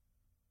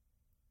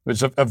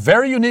 It's a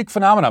very unique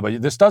phenomenon,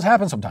 but this does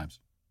happen sometimes.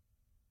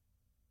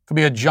 Could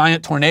be a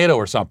giant tornado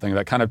or something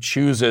that kind of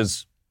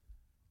chooses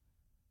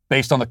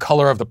based on the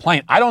color of the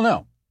plane. I don't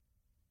know.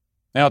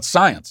 It's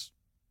science.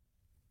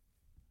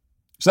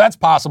 So that's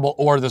possible,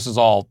 or this is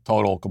all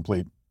total,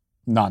 complete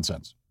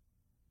nonsense.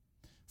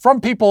 From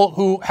people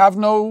who have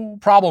no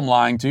problem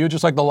lying to you,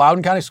 just like the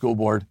Loudoun County School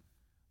Board.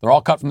 They're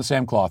all cut from the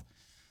same cloth.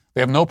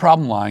 They have no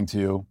problem lying to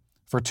you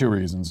for two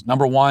reasons.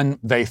 Number one,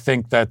 they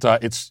think that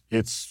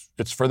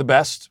it's for the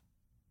best.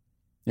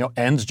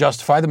 Ends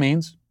justify the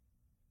means.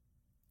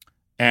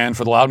 And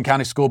for the Loudoun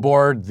County School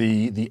Board,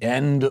 the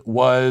end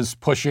was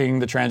pushing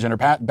the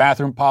transgender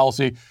bathroom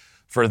policy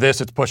For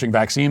this, it's pushing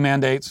vaccine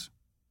mandates.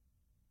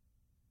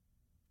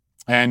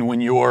 And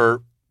when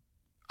your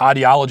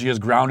ideology is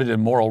grounded in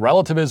moral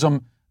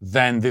relativism,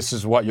 then this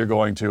is what you're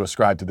going to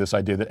ascribe to this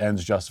idea that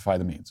ends justify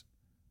the means.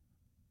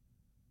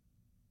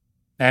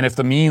 And if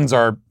the means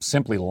are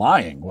simply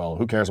lying, well,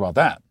 who cares about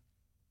that?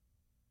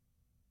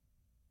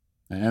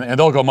 And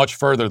they'll go much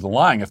further than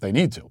lying if they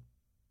need to.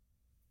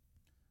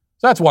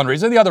 So that's one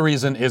reason. The other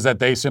reason is that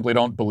they simply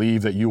don't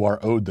believe that you are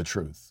owed the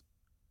truth.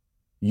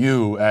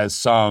 You as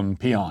some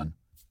peon,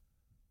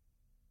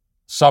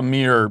 some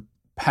mere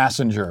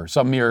passenger,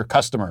 some mere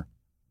customer,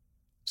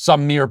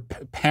 some mere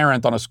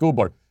parent on a school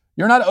board.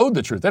 You're not owed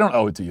the truth. They don't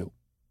owe it to you.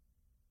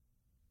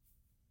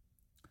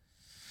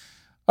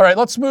 All right,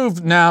 let's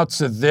move now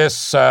to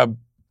this.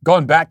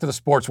 Going back to the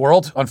sports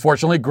world,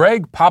 unfortunately,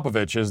 Greg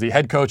Popovich is the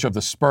head coach of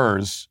the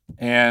Spurs.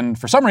 And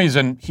for some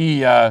reason,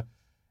 he had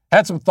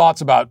some thoughts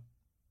about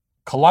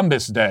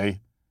Columbus Day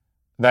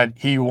that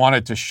he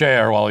wanted to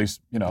share while he's,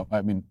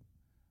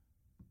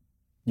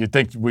 you'd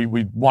think we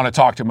want to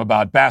talk to him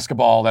about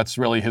basketball. That's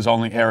really his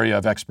only area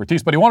of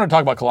expertise. But he wanted to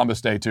talk about Columbus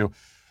Day, too.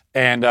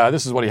 And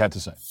this is what he had to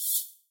say.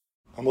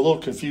 I'm a little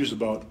confused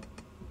about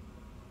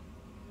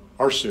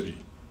our city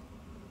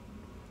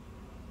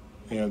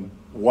and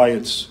why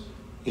it's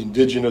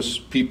Indigenous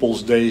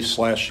Peoples Day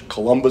 /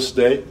 Columbus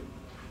Day.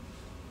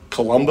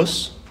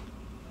 Columbus?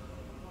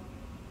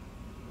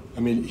 I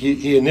mean,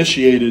 he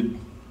initiated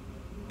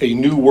a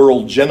New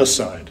World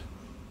genocide.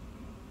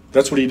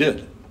 That's what he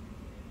did.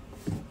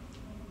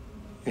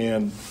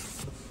 And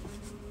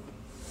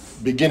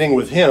beginning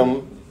with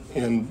him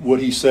and what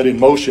he set in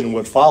motion and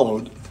what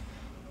followed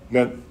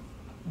meant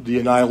the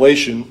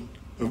annihilation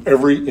of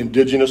every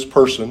indigenous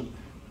person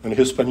in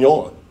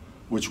Hispaniola,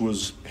 which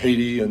was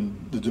Haiti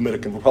and the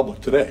Dominican Republic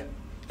today.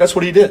 That's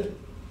what he did.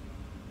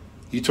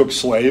 He took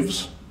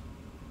slaves,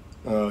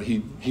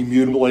 he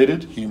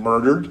mutilated, he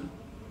murdered,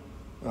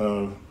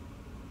 and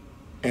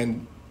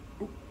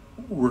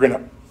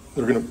they're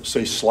gonna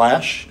say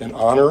slash and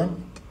honor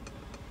him.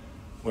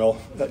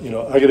 Well,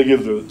 I got to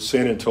give the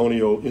San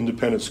Antonio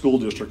Independent School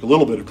District a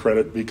little bit of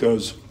credit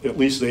because at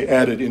least they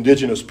added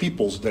Indigenous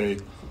Peoples Day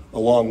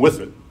along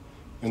with it,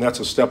 and that's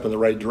a step in the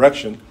right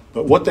direction.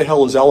 But what the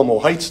hell is Alamo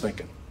Heights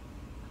thinking?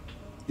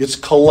 It's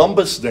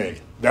Columbus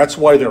Day. That's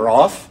why they're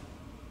off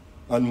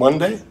on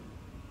Monday?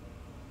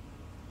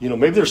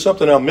 Maybe there's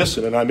something I'm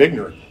missing and I'm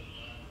ignorant,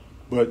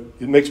 but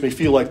it makes me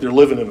feel like they're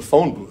living in a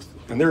phone booth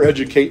and they're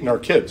educating our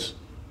kids.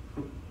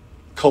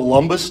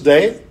 Columbus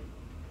Day?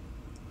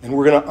 And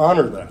we're going to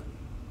honor that.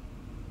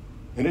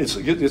 And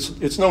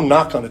it's no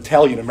knock on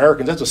Italian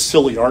Americans. That's a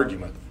silly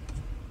argument.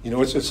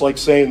 It's like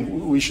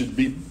saying we should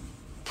be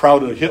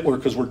proud of Hitler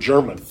because we're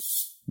German.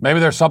 Maybe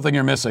there's something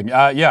you're missing.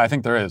 Yeah, I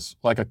think there is.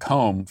 Like a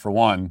comb, for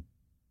one.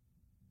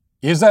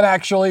 Is that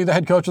actually the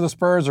head coach of the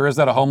Spurs, or is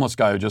that a homeless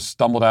guy who just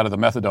stumbled out of the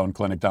methadone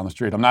clinic down the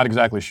street? I'm not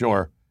exactly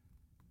sure.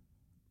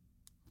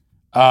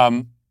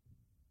 But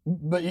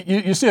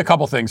you see a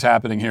couple things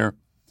happening here.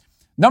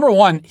 Number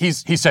one,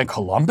 he's saying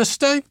Columbus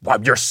Day?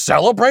 What, you're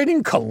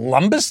celebrating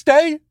Columbus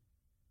Day?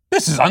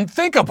 This is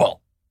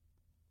unthinkable.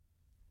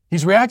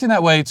 He's reacting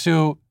that way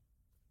to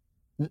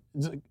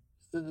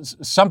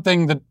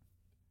something that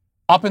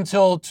up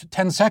until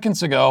 10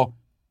 seconds ago,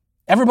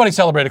 everybody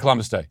celebrated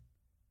Columbus Day.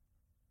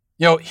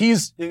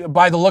 He's,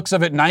 by the looks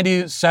of it,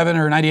 97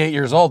 or 98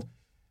 years old.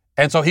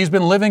 And so he's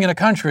been living in a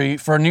country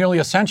for nearly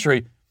a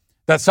century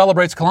that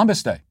celebrates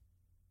Columbus Day.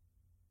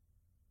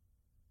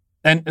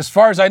 And as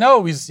far as I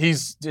know, he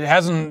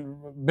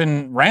hasn't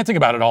been ranting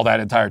about it all that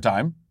entire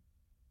time.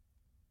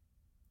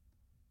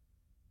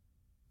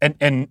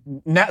 And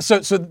now,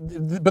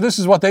 but this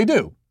is what they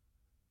do.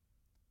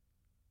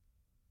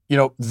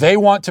 They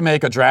want to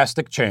make a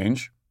drastic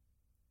change.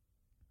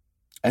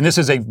 And this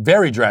is a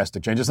very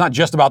drastic change. It's not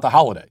just about the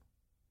holiday.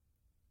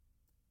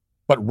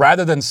 But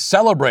rather than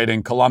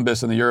celebrating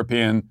Columbus and the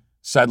European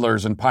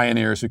settlers and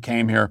pioneers who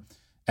came here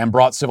and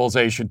brought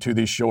civilization to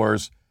these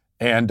shores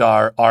and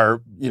are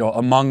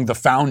among the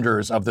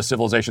founders of the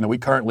civilization that we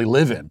currently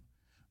live in,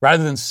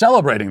 rather than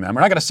celebrating them,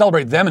 we're not going to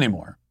celebrate them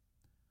anymore.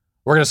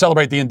 We're going to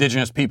celebrate the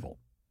indigenous people.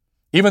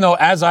 Even though,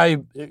 as I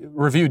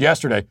reviewed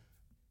yesterday,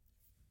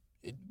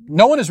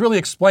 no one has really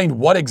explained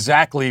what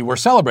exactly we're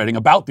celebrating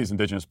about these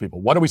indigenous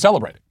people. What are we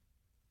celebrating?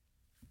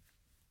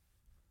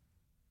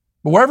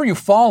 But wherever you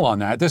fall on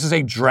that, this is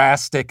a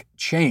drastic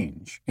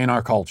change in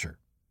our culture.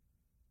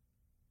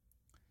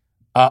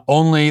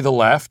 Only the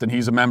left, and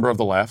he's a member of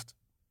the left,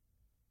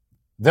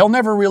 they'll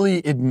never really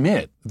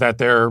admit that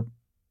they're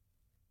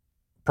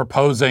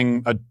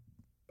proposing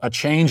a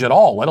change at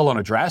all, let alone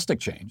a drastic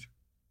change.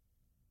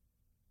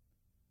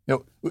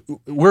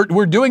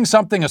 We're doing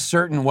something a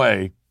certain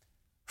way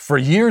for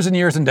years and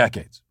years and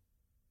decades.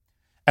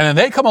 And then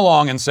they come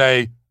along and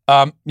say,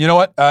 you know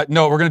what?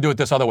 No, we're going to do it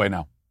this other way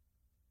now.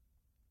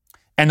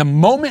 And the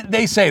moment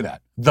they say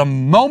that,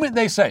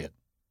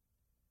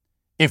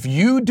 if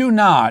you do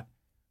not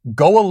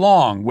go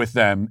along with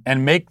them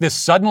and make this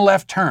sudden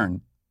left turn,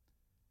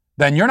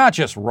 then you're not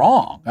just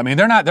wrong. I mean,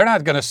 they're not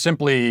going to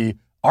simply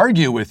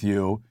argue with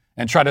you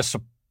and try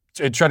to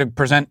try to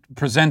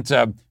present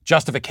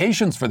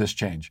justifications for this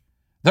change,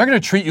 they're going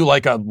to treat you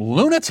like a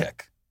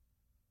lunatic.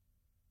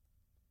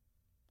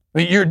 I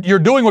mean, you're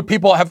doing what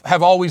people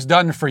have always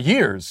done for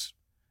years,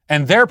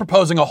 and they're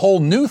proposing a whole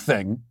new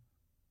thing.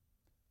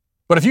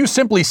 But if you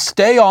simply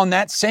stay on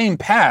that same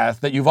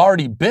path that you've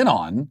already been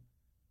on,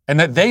 and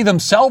that they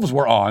themselves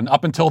were on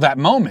up until that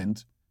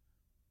moment,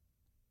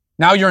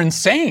 now you're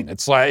insane.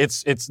 It's like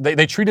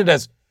they treat it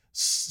as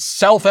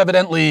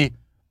self-evidently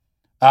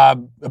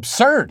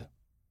absurd.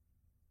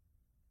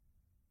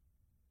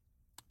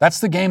 That's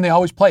the game they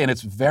always play, and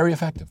it's very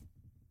effective.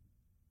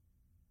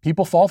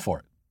 People fall for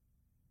it.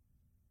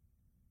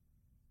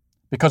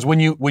 Because when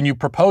you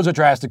propose a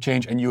drastic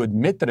change and you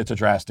admit that it's a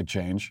drastic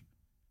change,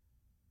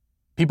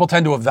 people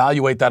tend to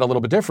evaluate that a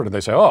little bit different. They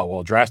say, "Oh,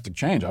 well, drastic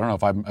change. I don't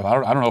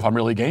know if I'm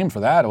really game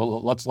for that.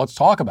 Well, let's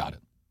talk about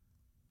it."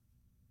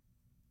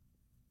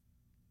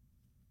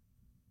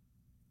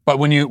 But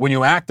when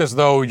you act as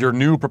though your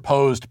new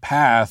proposed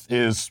path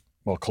is,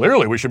 well,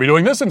 clearly we should be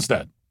doing this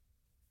instead.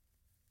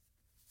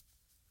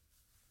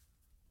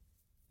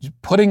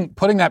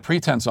 Putting that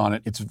pretense on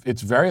it,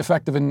 it's very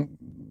effective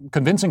in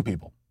convincing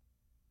people.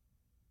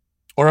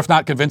 Or if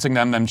not convincing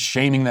them, then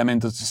scaring them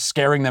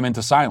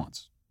into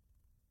silence.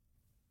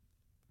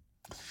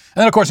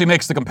 And then, of course, he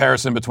makes the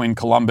comparison between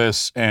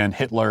Columbus and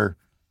Hitler,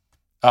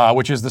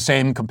 which is the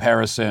same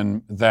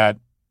comparison that,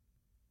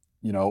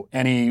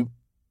 any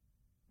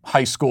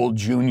high school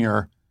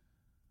junior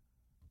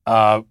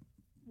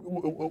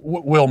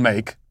will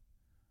make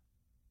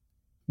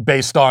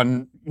based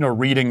on,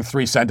 reading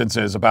 3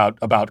 sentences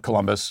about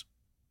Columbus.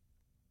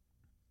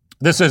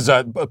 This is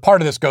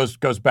part of this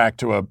goes back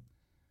to a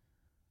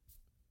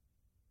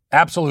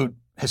absolute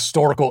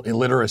historical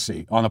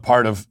illiteracy on the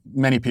part of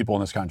many people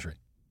in this country.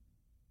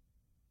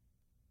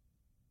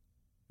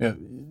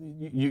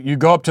 You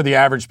go up to the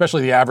average,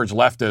 especially the average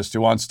leftist who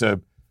wants to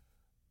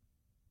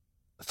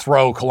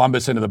throw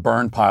Columbus into the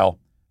burn pile,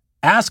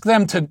 ask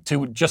them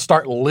to just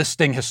start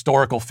listing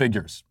historical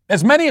figures,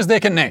 as many as they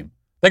can name.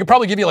 They could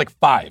probably give you like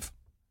 5.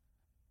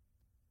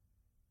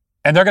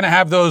 And they're going to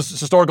have those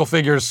historical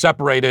figures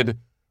separated,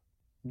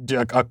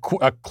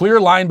 a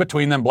clear line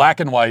between them, black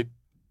and white.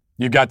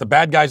 You've got the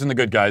bad guys and the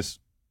good guys.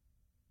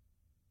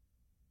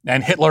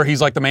 And Hitler,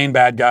 he's like the main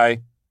bad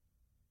guy.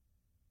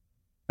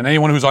 And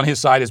anyone who's on his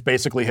side is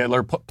basically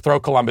Hitler. Throw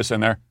Columbus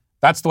in there.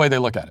 That's the way they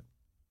look at it.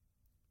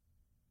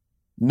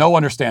 No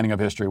understanding of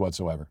history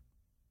whatsoever.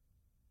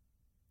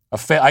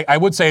 I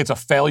would say it's a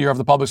failure of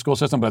the public school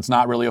system, but it's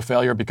not really a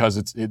failure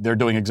because they're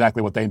doing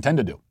exactly what they intend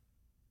to do.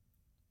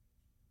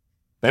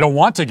 They don't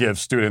want to give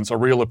students a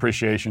real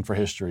appreciation for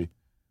history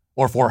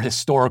or for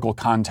historical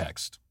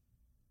context.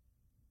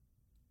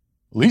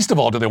 Least of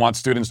all do they want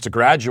students to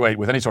graduate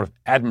with any sort of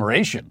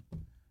admiration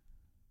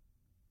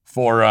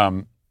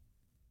for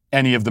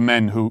any of the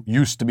men who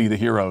used to be the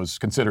heroes,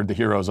 considered the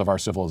heroes of our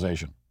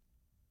civilization.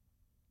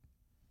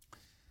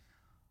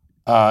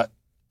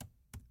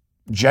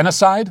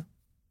 Genocide?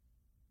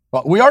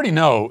 Well, we already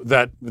know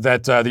that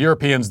the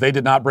Europeans, they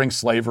did not bring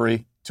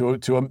slavery to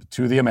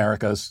the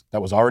Americas.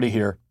 That was already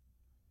here.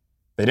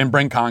 They didn't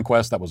bring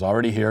conquest. That was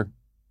already here.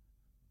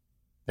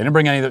 They didn't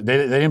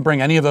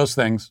bring any of those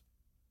things.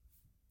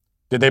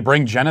 Did they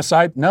bring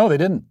genocide? No, they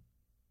didn't.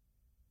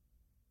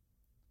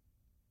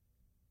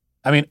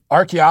 I mean,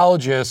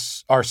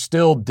 archaeologists are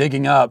still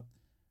digging up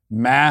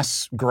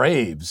mass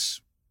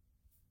graves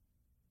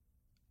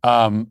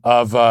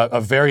of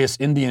various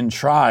Indian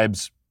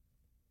tribes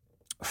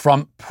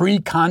from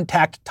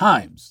pre-contact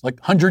times,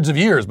 like hundreds of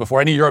years before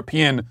any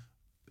European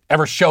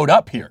ever showed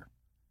up here.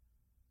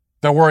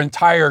 There were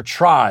entire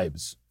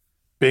tribes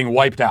being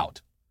wiped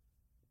out.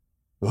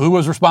 Who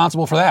was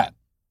responsible for that?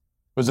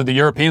 Was it the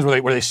Europeans?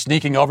 Were they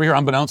sneaking over here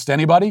unbeknownst to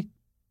anybody?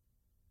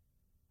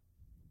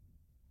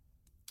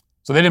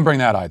 So they didn't bring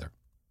that either.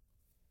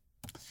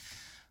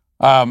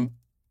 And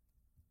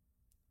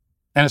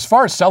as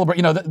far as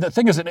celebrate, the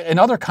thing is, in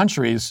other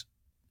countries,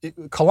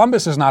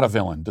 Columbus is not a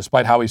villain,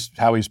 despite how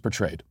he's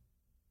portrayed.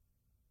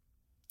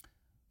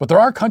 But there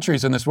are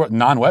countries in this world,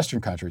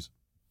 non-Western countries,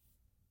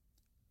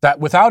 that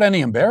without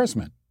any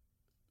embarrassment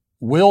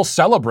will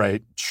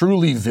celebrate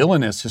truly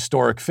villainous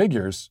historic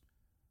figures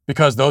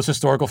because those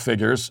historical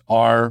figures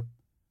are,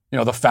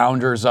 the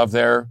founders of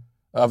their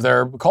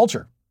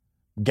culture.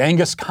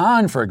 Genghis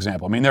Khan, for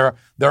example. I mean,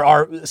 there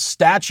are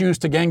statues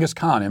to Genghis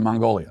Khan in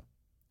Mongolia.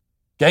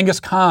 Genghis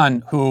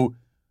Khan, who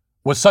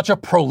was such a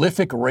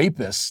prolific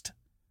rapist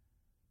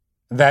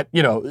that,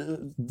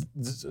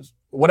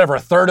 whatever, a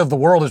third of the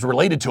world is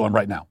related to him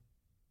right now,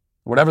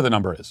 whatever the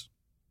number is.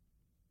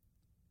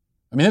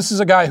 I mean, this is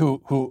a guy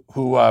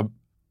who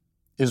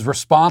is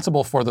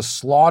responsible for the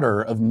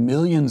slaughter of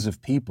millions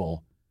of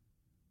people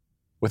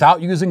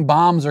without using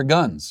bombs or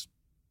guns.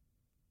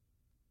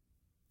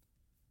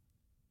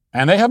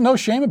 And they have no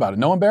shame about it,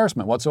 no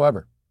embarrassment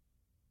whatsoever.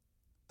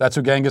 That's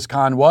who Genghis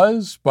Khan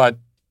was, but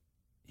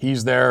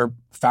he's their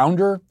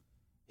founder,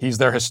 he's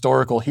their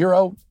historical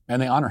hero,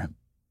 and they honor him.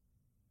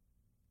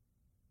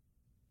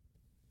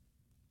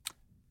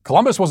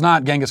 Columbus was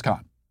not Genghis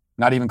Khan,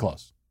 not even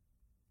close.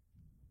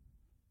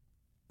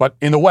 But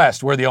in the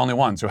West, we're the only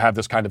ones who have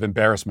this kind of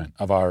embarrassment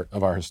about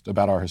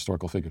our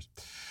historical figures.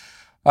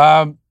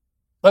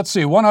 Let's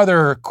see, one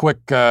other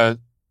quick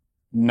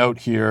note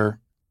here.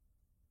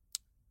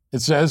 It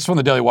says from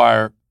the Daily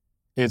Wire,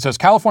 it says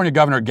California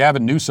Governor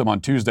Gavin Newsom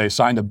on Tuesday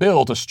signed a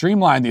bill to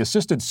streamline the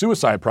assisted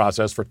suicide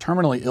process for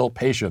terminally ill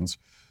patients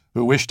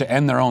who wish to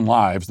end their own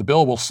lives. The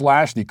bill will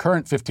slash the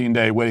current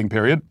 15-day waiting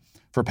period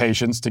for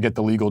patients to get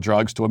the legal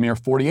drugs to a mere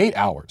 48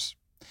 hours.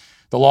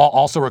 The law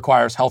also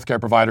requires healthcare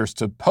providers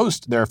to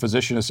post their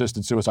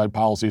physician-assisted suicide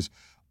policies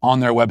on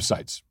their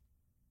websites.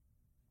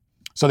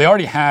 So they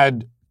already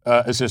had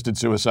assisted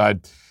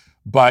suicide,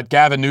 but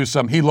Gavin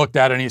Newsom, he looked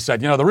at it and he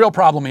said, the real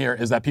problem here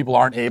is that people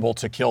aren't able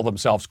to kill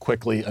themselves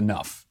quickly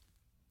enough.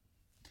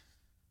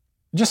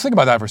 Just think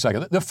about that for a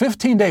second. The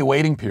 15-day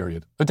waiting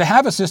period, to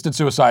have assisted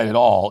suicide at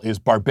all is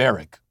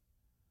barbaric.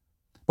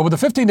 But with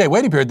the 15-day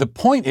waiting period, the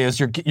point is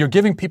you're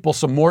giving people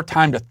some more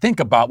time to think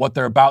about what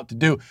they're about to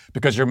do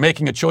because you're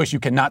making a choice you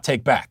cannot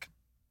take back.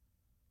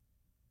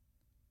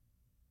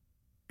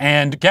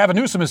 And Gavin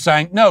Newsom is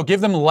saying, no, give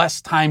them less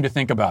time to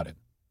think about it.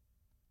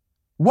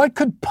 What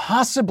could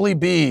possibly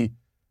be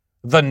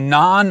the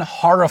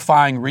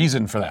non-horrifying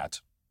reason for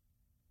that?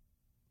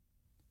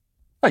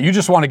 You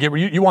just want to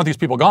you want these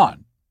people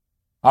gone.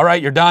 All right,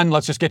 you're done.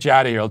 Let's just get you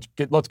out of here.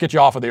 Let's get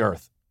you off of the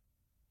earth.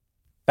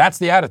 That's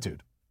the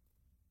attitude.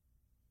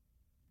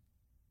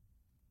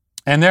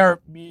 And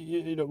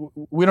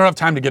we don't have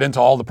time to get into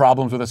all the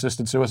problems with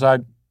assisted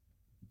suicide.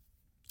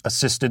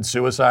 Assisted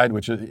suicide,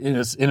 which in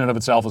and of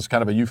itself is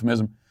kind of a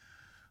euphemism.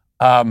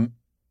 But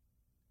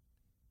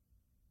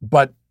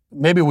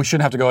maybe we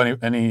shouldn't have to go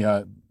any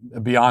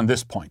beyond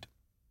this point.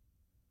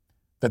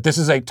 That this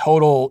is a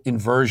total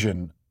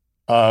inversion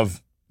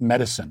of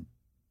medicine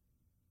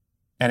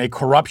and a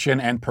corruption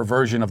and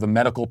perversion of the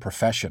medical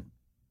profession.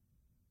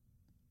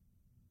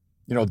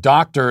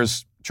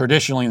 Doctors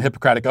traditionally in the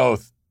Hippocratic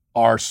Oath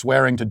are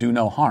swearing to do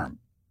no harm.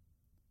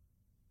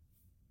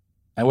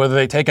 And whether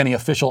they take any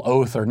official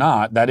oath or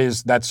not,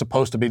 that's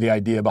supposed to be the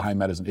idea behind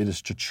medicine. It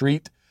is to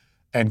treat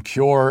and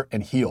cure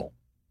and heal.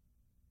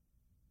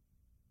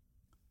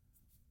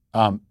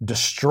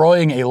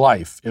 Destroying a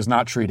life is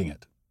not treating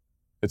it.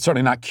 It's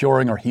certainly not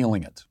curing or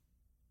healing it.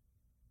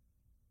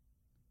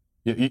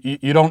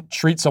 You don't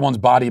treat someone's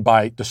body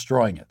by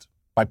destroying it,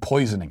 by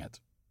poisoning it.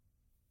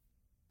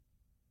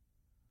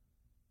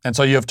 And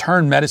so you have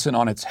turned medicine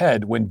on its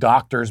head when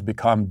doctors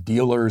become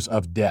dealers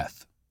of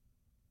death.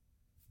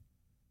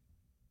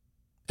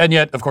 And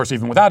yet, of course,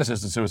 even without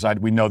assisted suicide,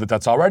 we know that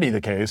that's already the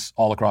case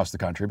all across the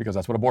country because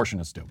that's what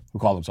abortionists do, who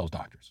call themselves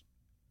doctors.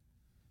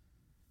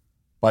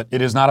 But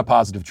it is not a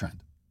positive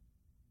trend.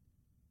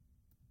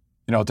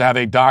 To have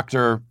a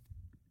doctor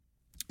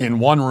in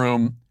one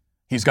room,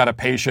 he's got a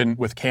patient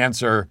with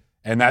cancer,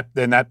 and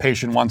that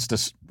patient wants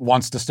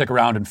to stick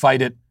around and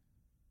fight it.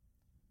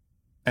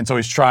 And so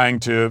he's trying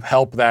to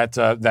help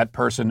that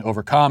person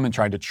overcome and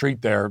trying to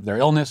treat their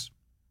illness.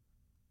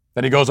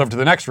 Then he goes over to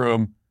the next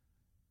room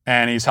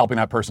and he's helping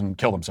that person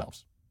kill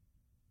themselves.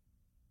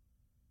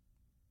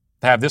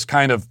 To have this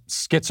kind of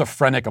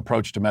schizophrenic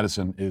approach to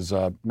medicine is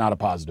not a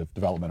positive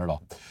development at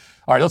all.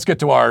 All right, let's get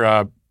to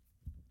our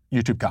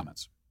YouTube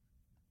comments.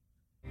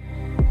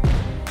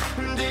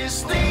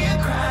 This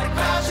theocratic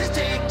fascist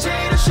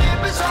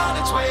dictatorship is on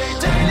its way.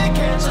 Daily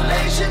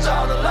cancellations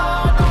are the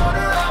law and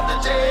order of the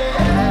day.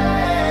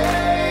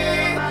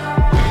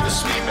 We're the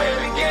sweet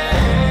baby gang.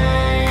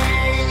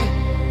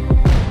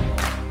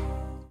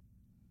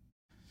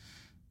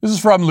 This is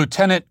from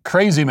Lieutenant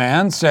Crazy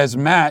Man. Says,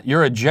 Matt,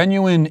 you're a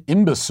genuine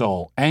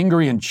imbecile,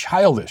 angry and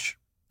childish.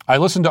 I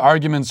listen to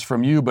arguments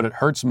from you, but it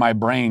hurts my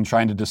brain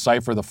trying to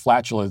decipher the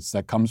flatulence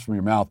that comes from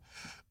your mouth.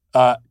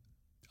 I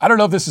don't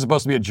know if this is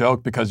supposed to be a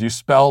joke because you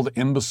spelled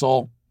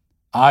imbecile,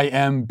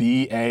 I-M-B-A-C-I-L-E.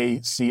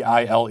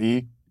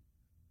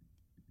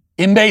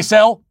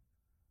 Imbecile?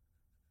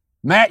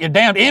 Matt, you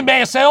damned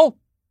imbecile?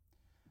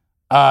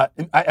 I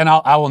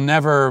will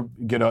never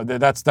get over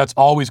that's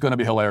always going to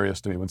be hilarious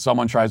to me when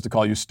someone tries to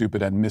call you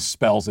stupid and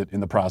misspells it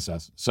in the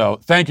process. So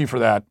thank you for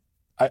that.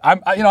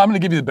 I'm going to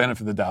give you the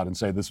benefit of the doubt and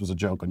say this was a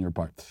joke on your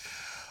part.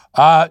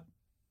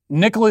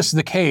 Nicholas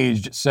the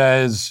Caged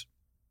says,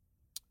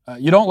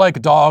 you don't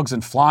like dogs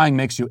and flying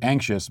makes you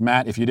anxious.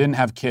 Matt, if you didn't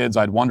have kids,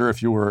 I'd wonder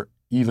if you were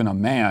even a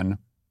man.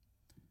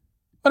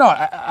 But no,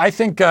 I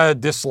think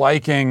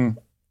disliking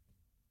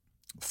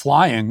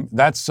flying,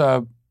 that's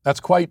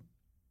quite,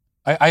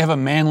 I have a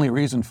manly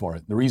reason for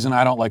it. The reason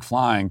I don't like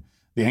flying,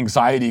 the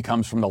anxiety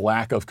comes from the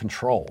lack of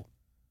control.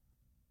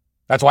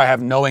 That's why I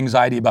have no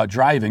anxiety about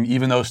driving,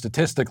 even though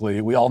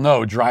statistically, we all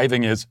know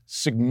driving is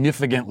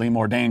significantly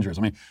more dangerous.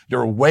 I mean,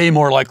 you're way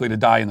more likely to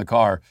die in the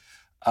car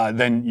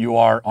than you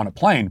are on a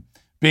plane.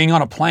 Being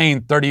on a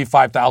plane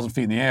 35,000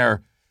 feet in the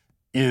air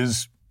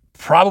is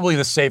probably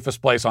the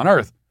safest place on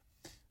Earth.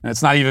 And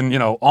it's not even,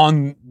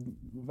 on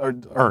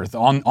Earth,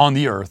 on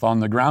the Earth,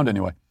 on the ground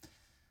anyway.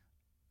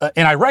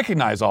 And I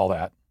recognize all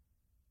that,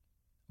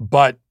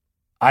 but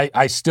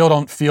I still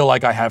don't feel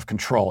like I have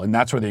control, and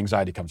that's where the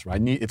anxiety comes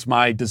from. It's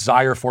my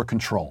desire for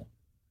control.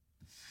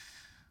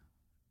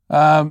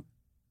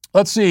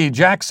 Let's see.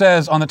 Jack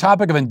says, on the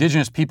topic of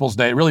Indigenous Peoples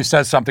Day, it really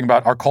says something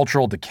about our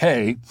cultural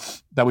decay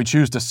that we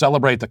choose to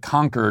celebrate the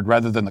conquered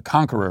rather than the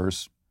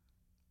conquerors,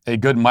 a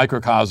good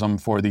microcosm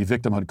for the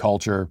victimhood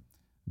culture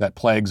that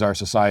plagues our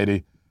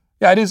society.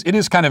 Yeah, it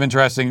is kind of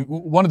interesting.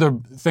 One of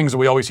the things that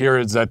we always hear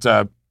is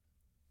that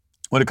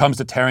when it comes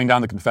to tearing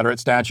down the Confederate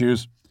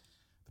statues,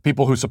 the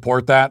people who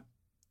support that,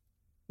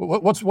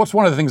 what's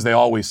one of the things they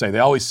always say? They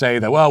always say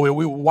that, well,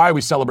 why are we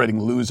celebrating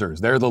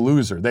losers? They're the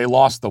loser. They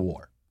lost the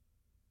war.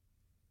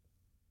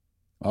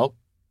 Well,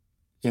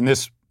 in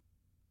the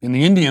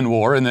Indian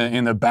War, in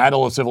the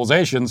battle of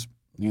civilizations,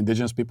 the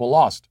indigenous people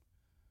lost.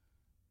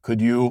 Could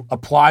you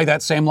apply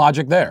that same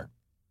logic there?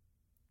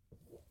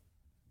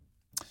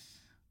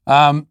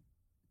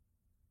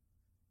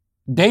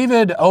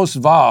 David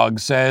Osvog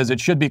says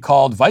it should be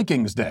called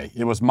Vikings Day.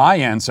 It was my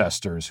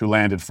ancestors who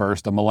landed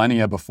first, a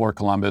millennia before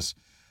Columbus.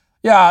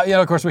 Yeah,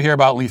 of course we hear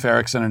about Leif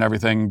Erikson and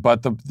everything,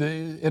 but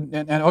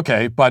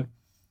but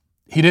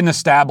he didn't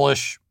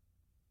establish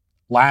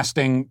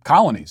lasting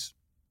colonies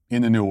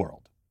in the New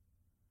World.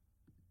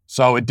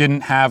 So it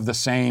didn't have the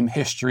same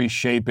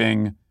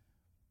history-shaping,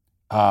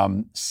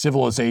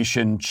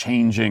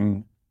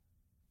 civilization-changing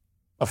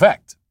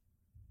effect.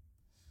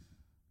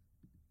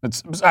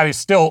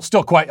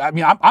 Still quite.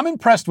 I'm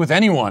impressed with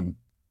anyone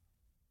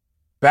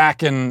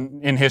back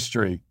in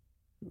history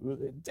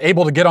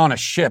able to get on a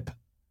ship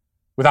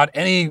without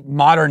any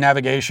modern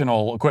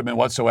navigational equipment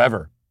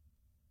whatsoever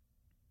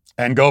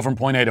and go from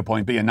point A to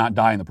point B and not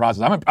die in the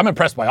process. I'm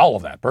impressed by all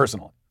of that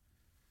personally,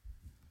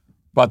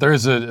 but there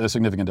is a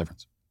significant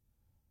difference.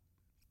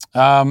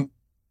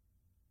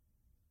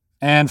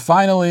 And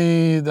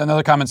finally,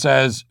 another comment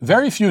says,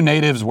 very few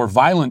natives were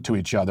violent to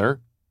each other.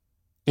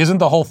 Isn't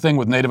the whole thing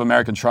with Native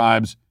American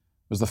tribes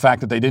was the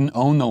fact that they didn't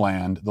own the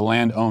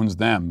land owns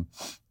them.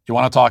 You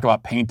want to talk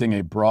about painting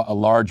a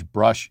large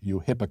brush, you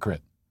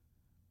hypocrite.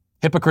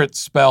 Hypocrite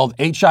spelled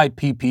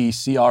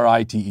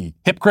Hipprite.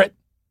 Hypocrite.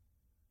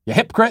 You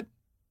hypocrite.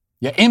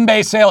 You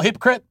imbecile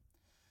hypocrite.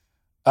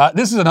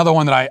 This is another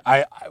one that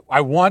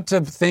I want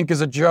to think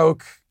is a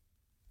joke.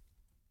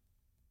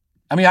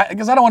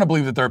 Because I don't want to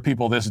believe that there are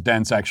people this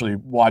dense actually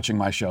watching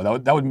my show.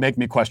 That would make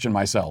me question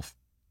myself.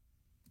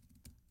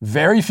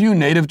 Very few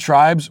native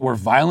tribes were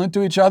violent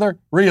to each other?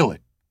 Really?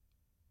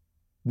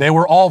 They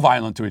were all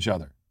violent to each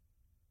other.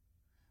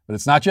 But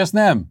it's not just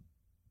them.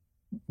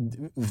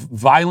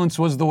 Violence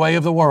was the way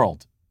of the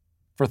world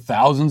for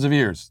thousands of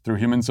years through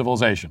human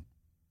civilization.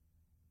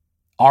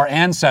 Our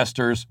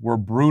ancestors were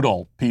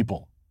brutal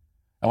people.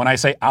 And when I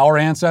say our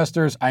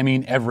ancestors, I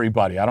mean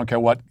everybody. I don't care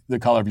what the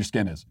color of your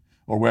skin is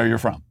or where you're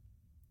from.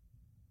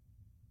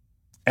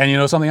 And you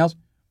know something else?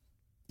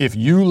 If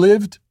you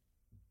lived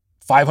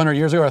 500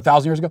 years ago or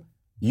 1,000 years ago,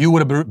 you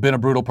would have been a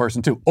brutal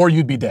person too, or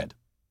you'd be dead.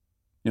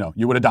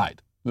 You would have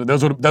died.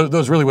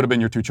 Those really would have been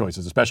your two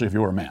choices, especially if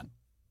you were a man.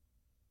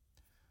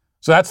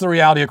 So that's the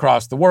reality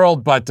across the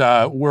world, but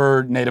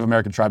were Native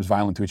American tribes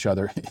violent to each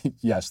other?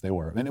 Yes, they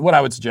were. And what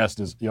I would suggest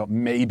is,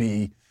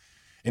 maybe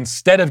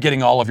instead of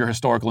getting all of your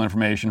historical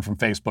information from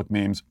Facebook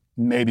memes,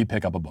 maybe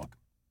pick up a book.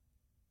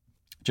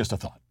 Just a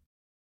thought.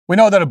 We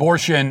know that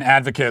abortion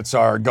advocates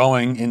are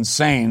going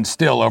insane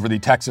still over the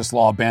Texas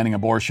law banning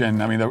abortion.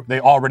 They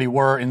already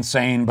were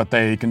insane, but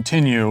they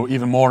continue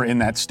even more in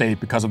that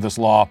state because of this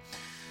law.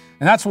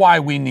 And that's why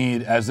we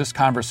need, as this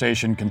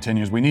conversation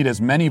continues, we need as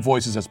many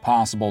voices as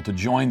possible to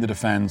join the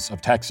defense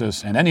of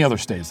Texas and any other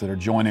states that are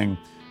joining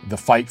the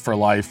fight for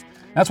life.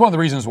 And that's one of the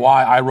reasons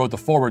why I wrote the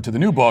foreword to the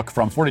new book,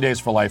 From 40 Days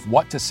for Life,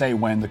 What to Say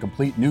When, the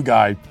complete new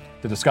guide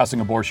to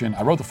discussing abortion.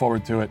 I wrote the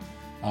foreword to it.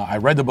 I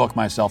read the book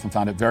myself and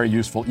found it very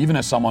useful, even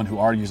as someone who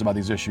argues about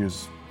these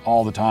issues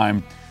all the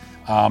time.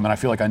 And I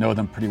feel like I know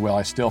them pretty well.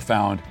 I still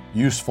found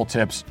useful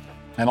tips,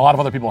 and a lot of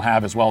other people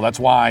have as well. That's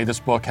why this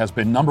book has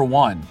been number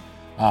one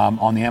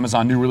on the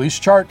Amazon new release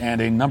chart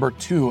and a number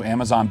 2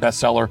 Amazon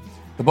bestseller.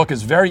 The book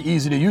is very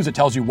easy to use. It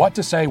tells you what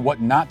to say,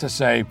 what not to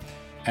say,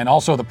 and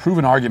also the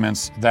proven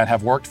arguments that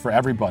have worked for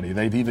everybody.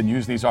 They've even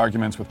used these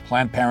arguments with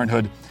Planned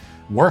Parenthood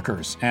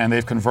workers, and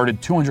they've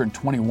converted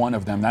 221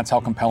 of them. That's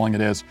how compelling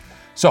it is.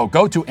 So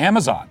go to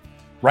Amazon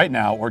right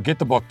now or get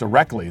the book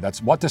directly.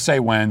 That's What to Say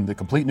When, the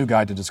complete new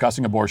guide to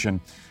discussing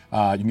abortion.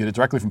 You can get it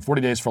directly from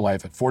 40 Days for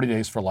Life at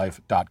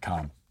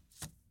 40daysforlife.com.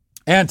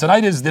 And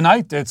tonight is the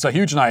night. It's a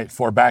huge night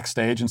for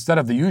Backstage. Instead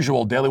of the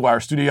usual Daily Wire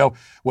studio,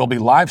 we'll be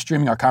live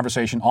streaming our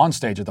conversation on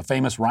stage at the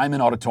famous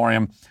Ryman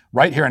Auditorium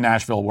right here in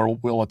Nashville, where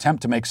we'll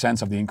attempt to make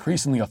sense of the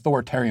increasingly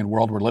authoritarian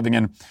world we're living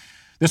in.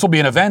 This will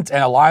be an event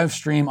and a live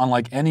stream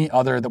unlike any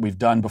other that we've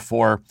done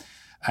before,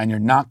 and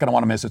you're not going to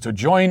want to miss it. So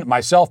join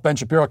myself, Ben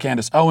Shapiro,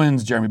 Candace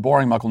Owens, Jeremy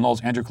Boring, Michael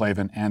Knowles, Andrew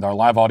Clavin, and our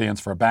live audience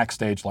for a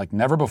Backstage like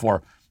never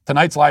before.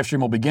 Tonight's live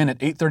stream will begin at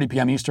 8:30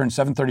 p.m. Eastern,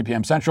 7:30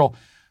 p.m. Central.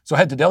 So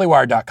head to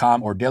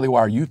dailywire.com or Daily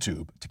Wire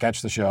YouTube to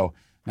catch the show.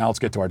 Now let's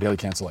get to our daily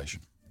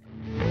cancellation.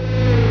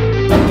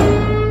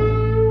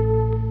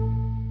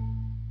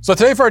 So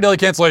today for our daily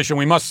cancellation,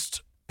 we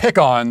must pick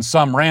on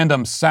some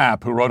random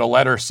sap who wrote a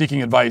letter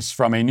seeking advice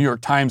from a New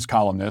York Times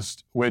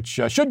columnist, which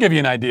should give you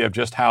an idea of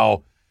just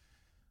how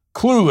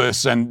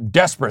clueless and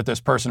desperate this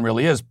person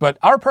really is. But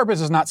our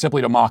purpose is not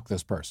simply to mock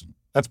this person.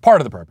 That's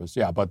part of the purpose,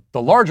 yeah. But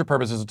the larger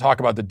purpose is to talk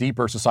about the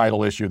deeper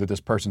societal issue that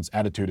this person's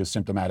attitude is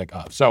symptomatic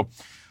of. So,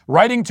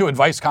 writing to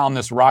advice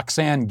columnist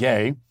Roxanne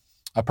Gay,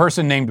 a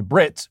person named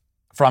Britt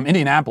from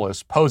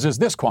Indianapolis poses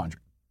this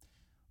quandary.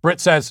 Britt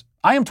says,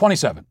 I am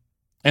 27.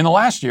 In the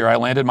last year, I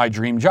landed my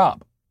dream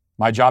job.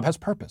 My job has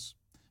purpose.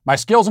 My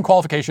skills and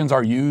qualifications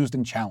are used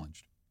and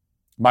challenged.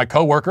 My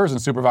coworkers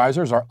and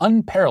supervisors are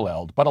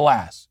unparalleled, but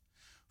alas,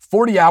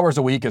 40 hours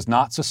a week is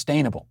not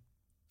sustainable.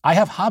 I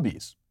have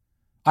hobbies.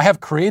 I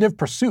have creative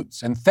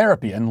pursuits and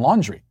therapy and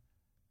laundry.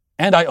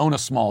 And I own a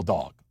small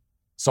dog.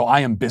 So I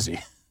am busy.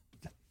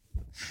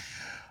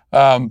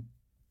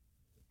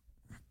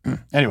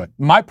 Anyway,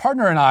 my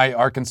partner and I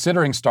are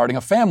considering starting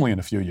a family in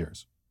a few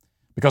years.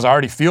 Because I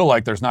already feel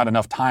like there's not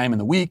enough time in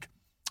the week,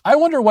 I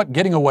wonder what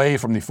getting away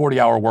from the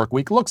 40-hour work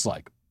week looks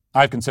like.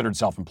 I've considered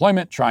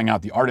self-employment, trying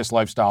out the artist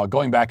lifestyle,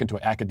 going back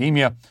into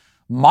academia,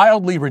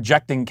 mildly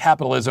rejecting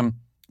capitalism,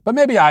 but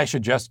maybe I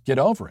should just get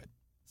over it.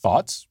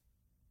 Thoughts?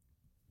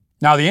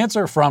 Now, the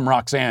answer from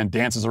Roxanne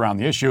dances around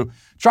the issue,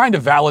 trying to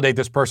validate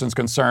this person's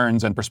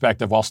concerns and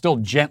perspective while still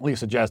gently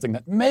suggesting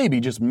that maybe,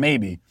 just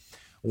maybe,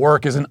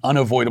 work is an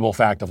unavoidable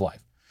fact of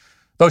life.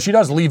 Though she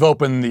does leave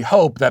open the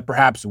hope that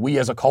perhaps we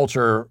as a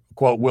culture,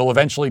 quote, will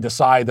eventually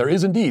decide there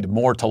is indeed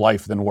more to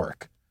life than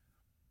work.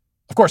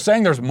 Of course,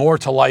 saying there's more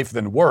to life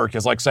than work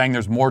is like saying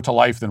there's more to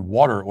life than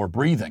water or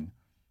breathing.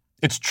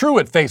 It's true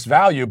at face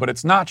value, but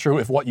it's not true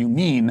if what you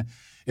mean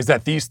is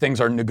that these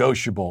things are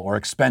negotiable or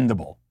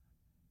expendable.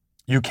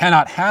 You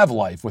cannot have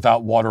life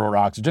without water or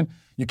oxygen.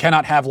 You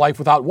cannot have life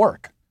without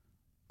work.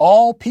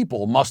 All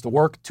people must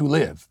work to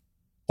live,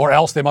 or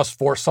else they must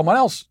force someone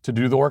else to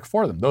do the work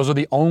for them. Those are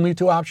the only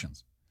two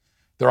options.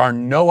 There are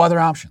no other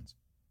options.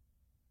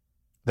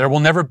 There will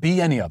never be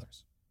any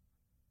others.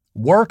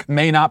 Work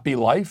may not be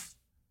life,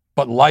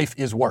 but life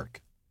is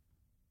work.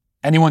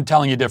 Anyone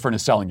telling you different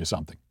is selling you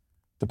something,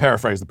 to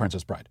paraphrase The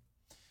Princess Bride.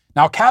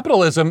 Now,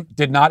 capitalism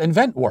did not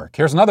invent work.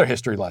 Here's another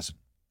history lesson.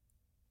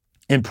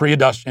 In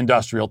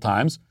pre-industrial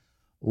times,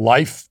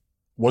 life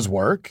was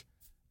work,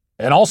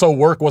 and also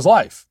work was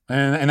life.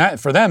 And that,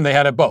 for them, they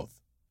had it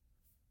both.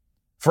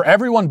 For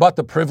everyone but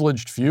the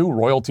privileged few,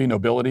 royalty,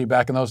 nobility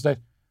back in those days,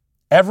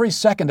 every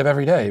second of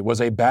every day was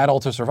a battle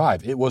to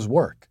survive. It was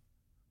work.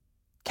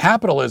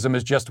 Capitalism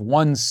is just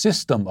one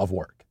system of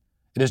work.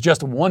 It is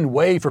just one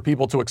way for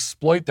people to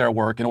exploit their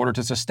work in order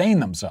to sustain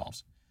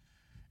themselves.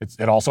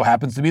 It also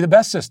happens to be the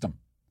best system.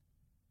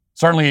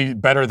 Certainly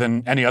better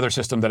than any other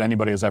system that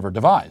anybody has ever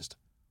devised.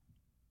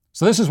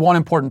 So this is one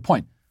important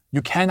point.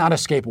 You cannot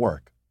escape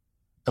work,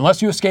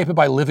 unless you escape it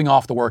by living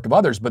off the work of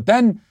others. But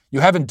then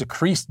you haven't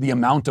decreased the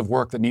amount of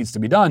work that needs to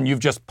be done. You've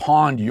just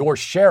pawned your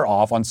share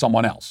off on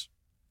someone else.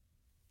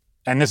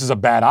 And this is a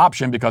bad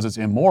option because it's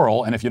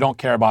immoral. And if you don't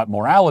care about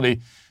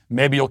morality,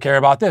 maybe you'll care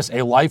about this.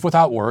 A life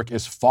without work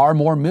is far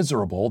more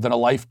miserable than a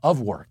life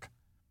of work.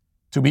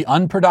 To be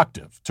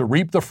unproductive, to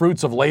reap the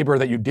fruits of labor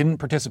that you didn't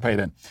participate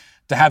in,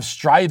 to have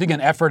striving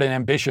and effort and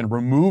ambition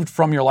removed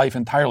from your life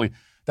entirely,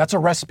 that's a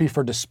recipe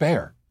for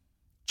despair.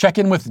 Check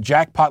in with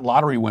jackpot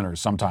lottery winners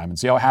sometime and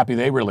see how happy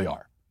they really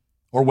are.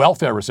 Or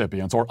welfare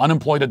recipients, or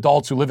unemployed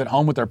adults who live at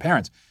home with their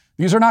parents.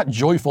 These are not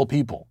joyful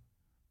people.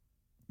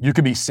 You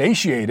could be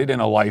satiated in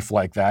a life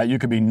like that. You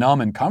could be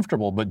numb and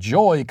comfortable, but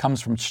joy comes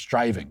from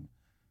striving.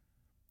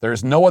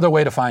 There's no other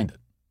way to find it.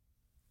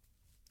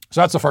 So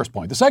that's the first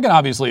point. The second,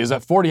 obviously, is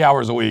that 40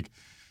 hours a week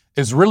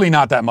is really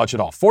not that much at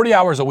all. 40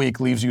 hours a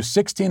week leaves you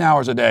 16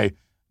 hours a day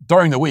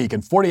during the week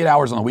and 48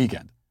 hours on the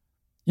weekend.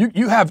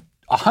 You have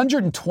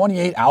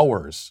 128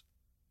 hours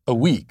a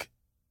week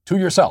to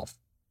yourself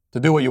to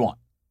do what you want.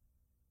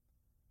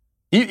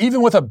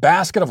 Even with a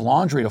basket of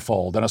laundry to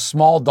fold and a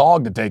small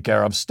dog to take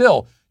care of,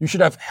 still, you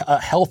should have a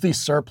healthy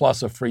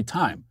surplus of free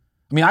time.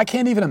 I mean, I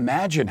can't even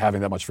imagine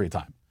having that much free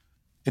time.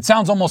 It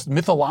sounds almost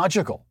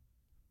mythological.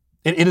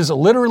 It is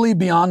literally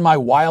beyond my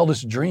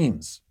wildest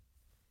dreams.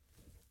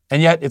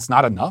 And yet, it's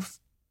not enough.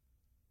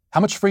 How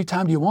much free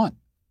time do you want?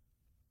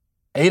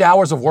 8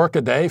 hours of work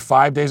a day,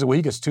 5 days a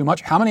week is too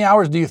much. How many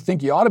hours do you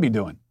think you ought to be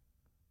doing?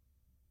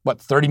 What,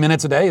 30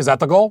 minutes a day? Is that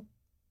the goal?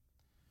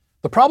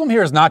 The problem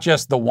here is not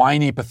just the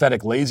whiny,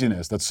 pathetic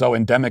laziness that's so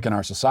endemic in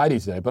our society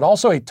today, but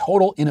also a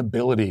total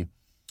inability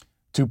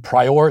to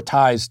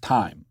prioritize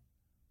time.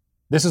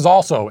 This is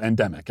also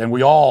endemic, and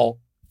we all,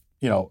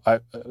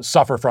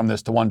 suffer from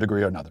this to one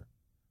degree or another.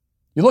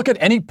 You look at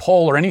any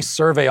poll or any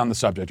survey on the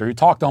subject, or you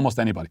talk to almost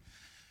anybody,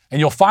 and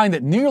you'll find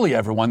that nearly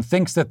everyone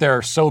thinks that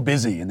they're so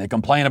busy, and they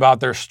complain about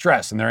their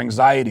stress and their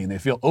anxiety, and they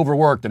feel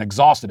overworked and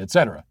exhausted,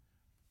 etc.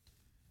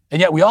 And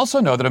yet we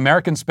also know that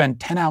Americans spend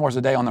 10 hours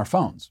a day on their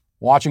phones,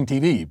 watching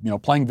TV,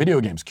 playing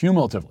video games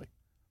cumulatively.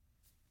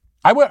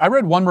 I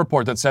read one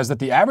report that says that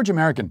the average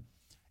American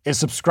is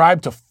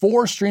subscribed to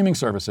 4 streaming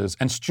services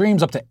and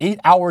streams up to 8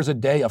 hours a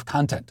day of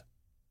content.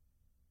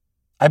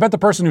 I bet the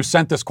person who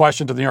sent this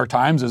question to the New York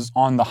Times is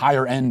on the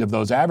higher end of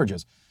those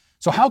averages.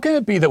 So how can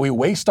it be that we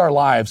waste our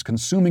lives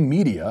consuming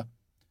media,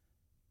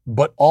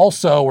 but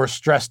also we're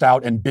stressed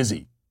out and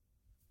busy?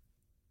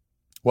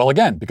 Well,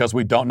 again, because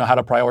we don't know how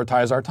to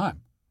prioritize our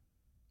time.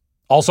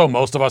 Also,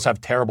 most of us have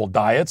terrible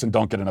diets and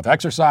don't get enough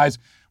exercise,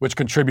 which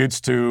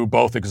contributes to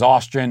both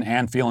exhaustion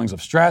and feelings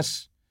of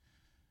stress.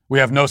 We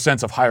have no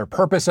sense of higher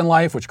purpose in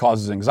life, which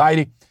causes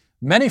anxiety.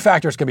 Many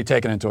factors can be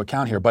taken into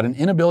account here, but an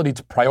inability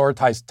to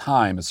prioritize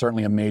time is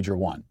certainly a major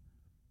one.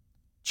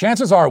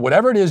 Chances are,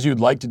 whatever it is you'd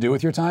like to do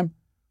with your time,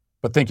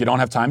 but think you don't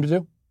have time to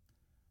do,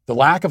 the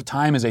lack of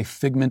time is a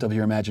figment of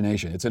your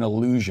imagination. It's an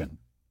illusion.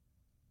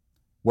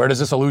 Where does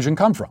this illusion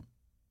come from?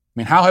 I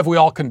mean, how have we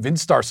all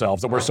convinced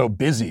ourselves that we're so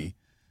busy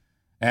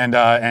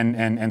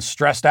and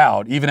stressed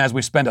out, even as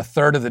we spend a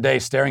third of the day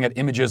staring at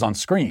images on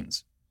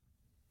screens?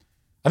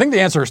 I think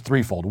the answer is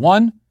threefold.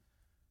 One,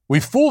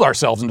 we've fooled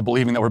ourselves into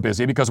believing that we're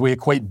busy because we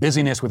equate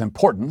busyness with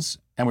importance,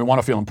 and we want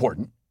to feel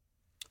important.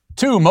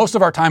 Two, most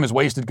of our time is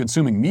wasted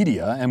consuming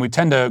media, and we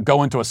tend to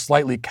go into a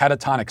slightly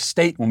catatonic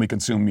state when we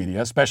consume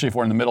media, especially if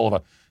we're in the middle of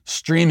a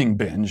streaming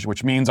binge,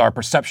 which means our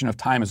perception of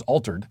time is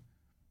altered.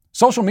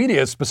 Social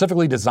media is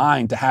specifically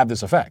designed to have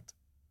this effect.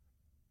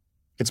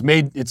 It's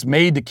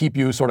made to keep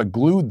you sort of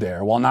glued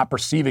there while not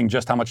perceiving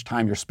just how much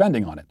time you're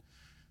spending on it.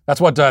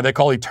 That's what they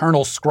call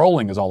eternal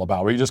scrolling is all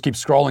about, where you just keep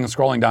scrolling and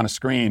scrolling down a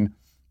screen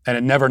and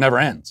it never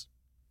ends.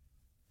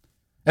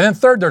 And then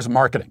third, there's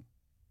marketing.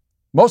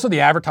 Most of the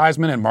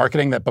advertisement and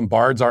marketing that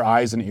bombards our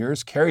eyes and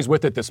ears carries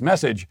with it this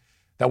message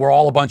that we're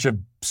all a bunch of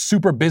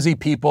super busy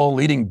people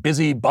leading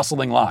busy,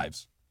 bustling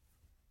lives.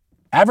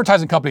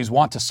 Advertising companies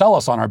want to sell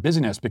us on our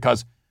busyness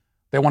because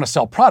they want to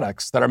sell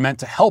products that are meant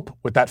to help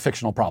with that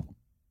fictional problem.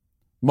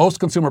 Most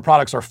consumer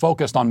products are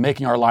focused on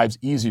making our lives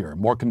easier,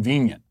 more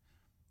convenient,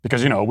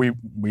 because,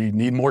 we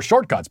need more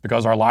shortcuts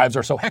because our lives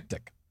are so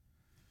hectic.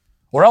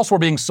 Or else we're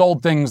being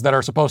sold things that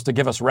are supposed to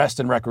give us rest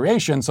and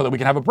recreation so that we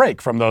can have a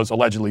break from those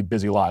allegedly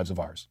busy lives of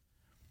ours.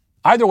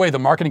 Either way, the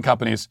marketing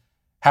companies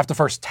have to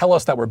first tell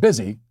us that we're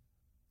busy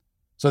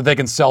so that they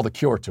can sell the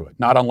cure to it,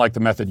 not unlike the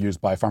method used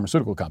by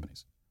pharmaceutical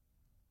companies.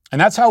 And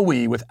that's how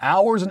we, with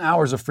hours and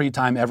hours of free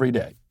time every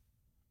day,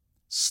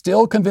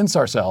 still convince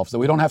ourselves that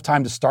we don't have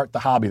time to start the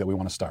hobby that we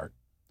want to start,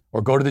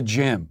 or go to the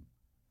gym,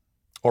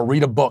 or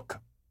read a book,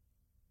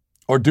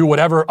 or do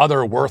whatever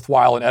other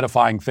worthwhile and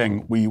edifying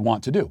thing we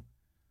want to do.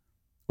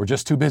 We're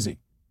just too busy.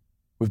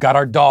 We've got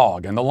our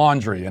dog and the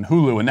laundry and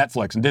Hulu and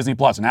Netflix and Disney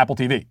Plus and Apple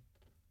TV.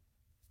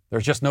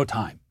 There's just no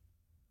time,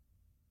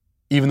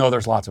 even though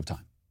there's lots of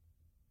time.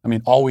 I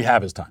mean, all we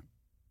have is time.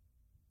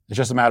 It's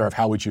just a matter of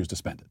how we choose to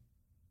spend it.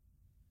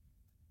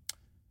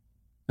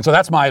 And so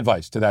that's my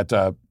advice to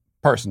that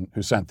person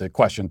who sent the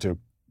question to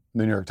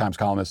the New York Times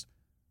columnist.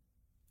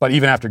 But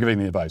even after giving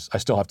the advice, I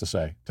still have to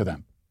say to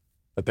them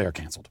that they are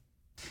canceled.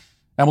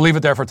 And we'll leave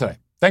it there for today.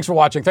 Thanks for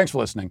watching. Thanks for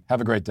listening. Have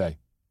a great day.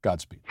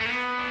 Godspeed.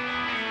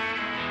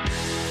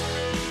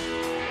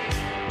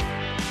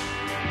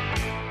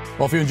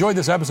 Well, if you enjoyed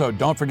this episode,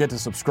 don't forget to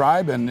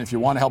subscribe. And if you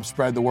want to help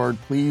spread the word,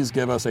 please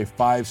give us a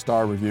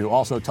 5-star review.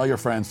 Also, tell your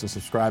friends to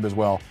subscribe as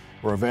well.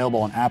 We're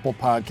available on Apple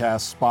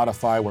Podcasts,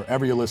 Spotify,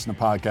 wherever you listen to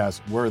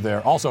podcasts, we're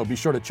there. Also, be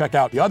sure to check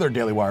out the other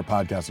Daily Wire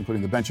podcasts,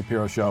 including The Ben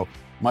Shapiro Show,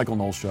 Michael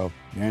Knowles Show,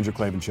 The Andrew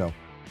Klavan Show.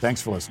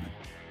 Thanks for listening.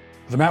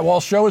 The Matt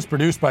Walsh Show is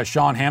produced by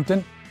Sean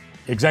Hampton,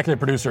 executive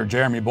producer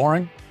Jeremy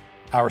Boring.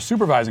 Our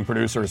supervising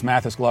producer is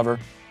Mathis Glover.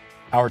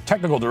 Our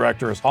technical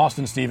director is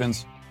Austin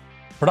Stevens.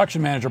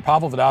 Production manager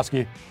Pavel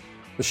Vodosky.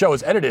 The show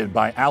is edited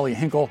by Ali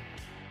Hinkle.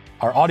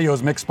 Our audio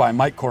is mixed by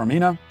Mike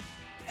Coromina.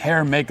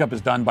 Hair and makeup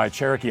is done by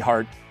Cherokee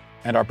Hart.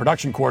 And our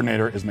production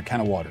coordinator is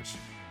McKenna Waters.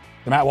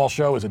 The Matt Walsh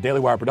Show is a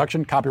Daily Wire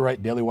production,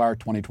 copyright Daily Wire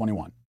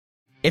 2021.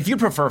 If you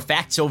prefer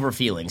facts over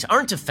feelings,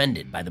 aren't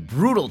offended by the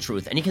brutal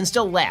truth, and you can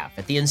still laugh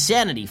at the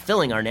insanity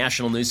filling our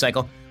national news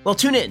cycle, well,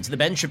 tune in to The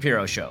Ben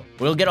Shapiro Show.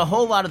 We'll get a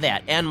whole lot of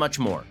that and much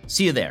more.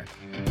 See you there.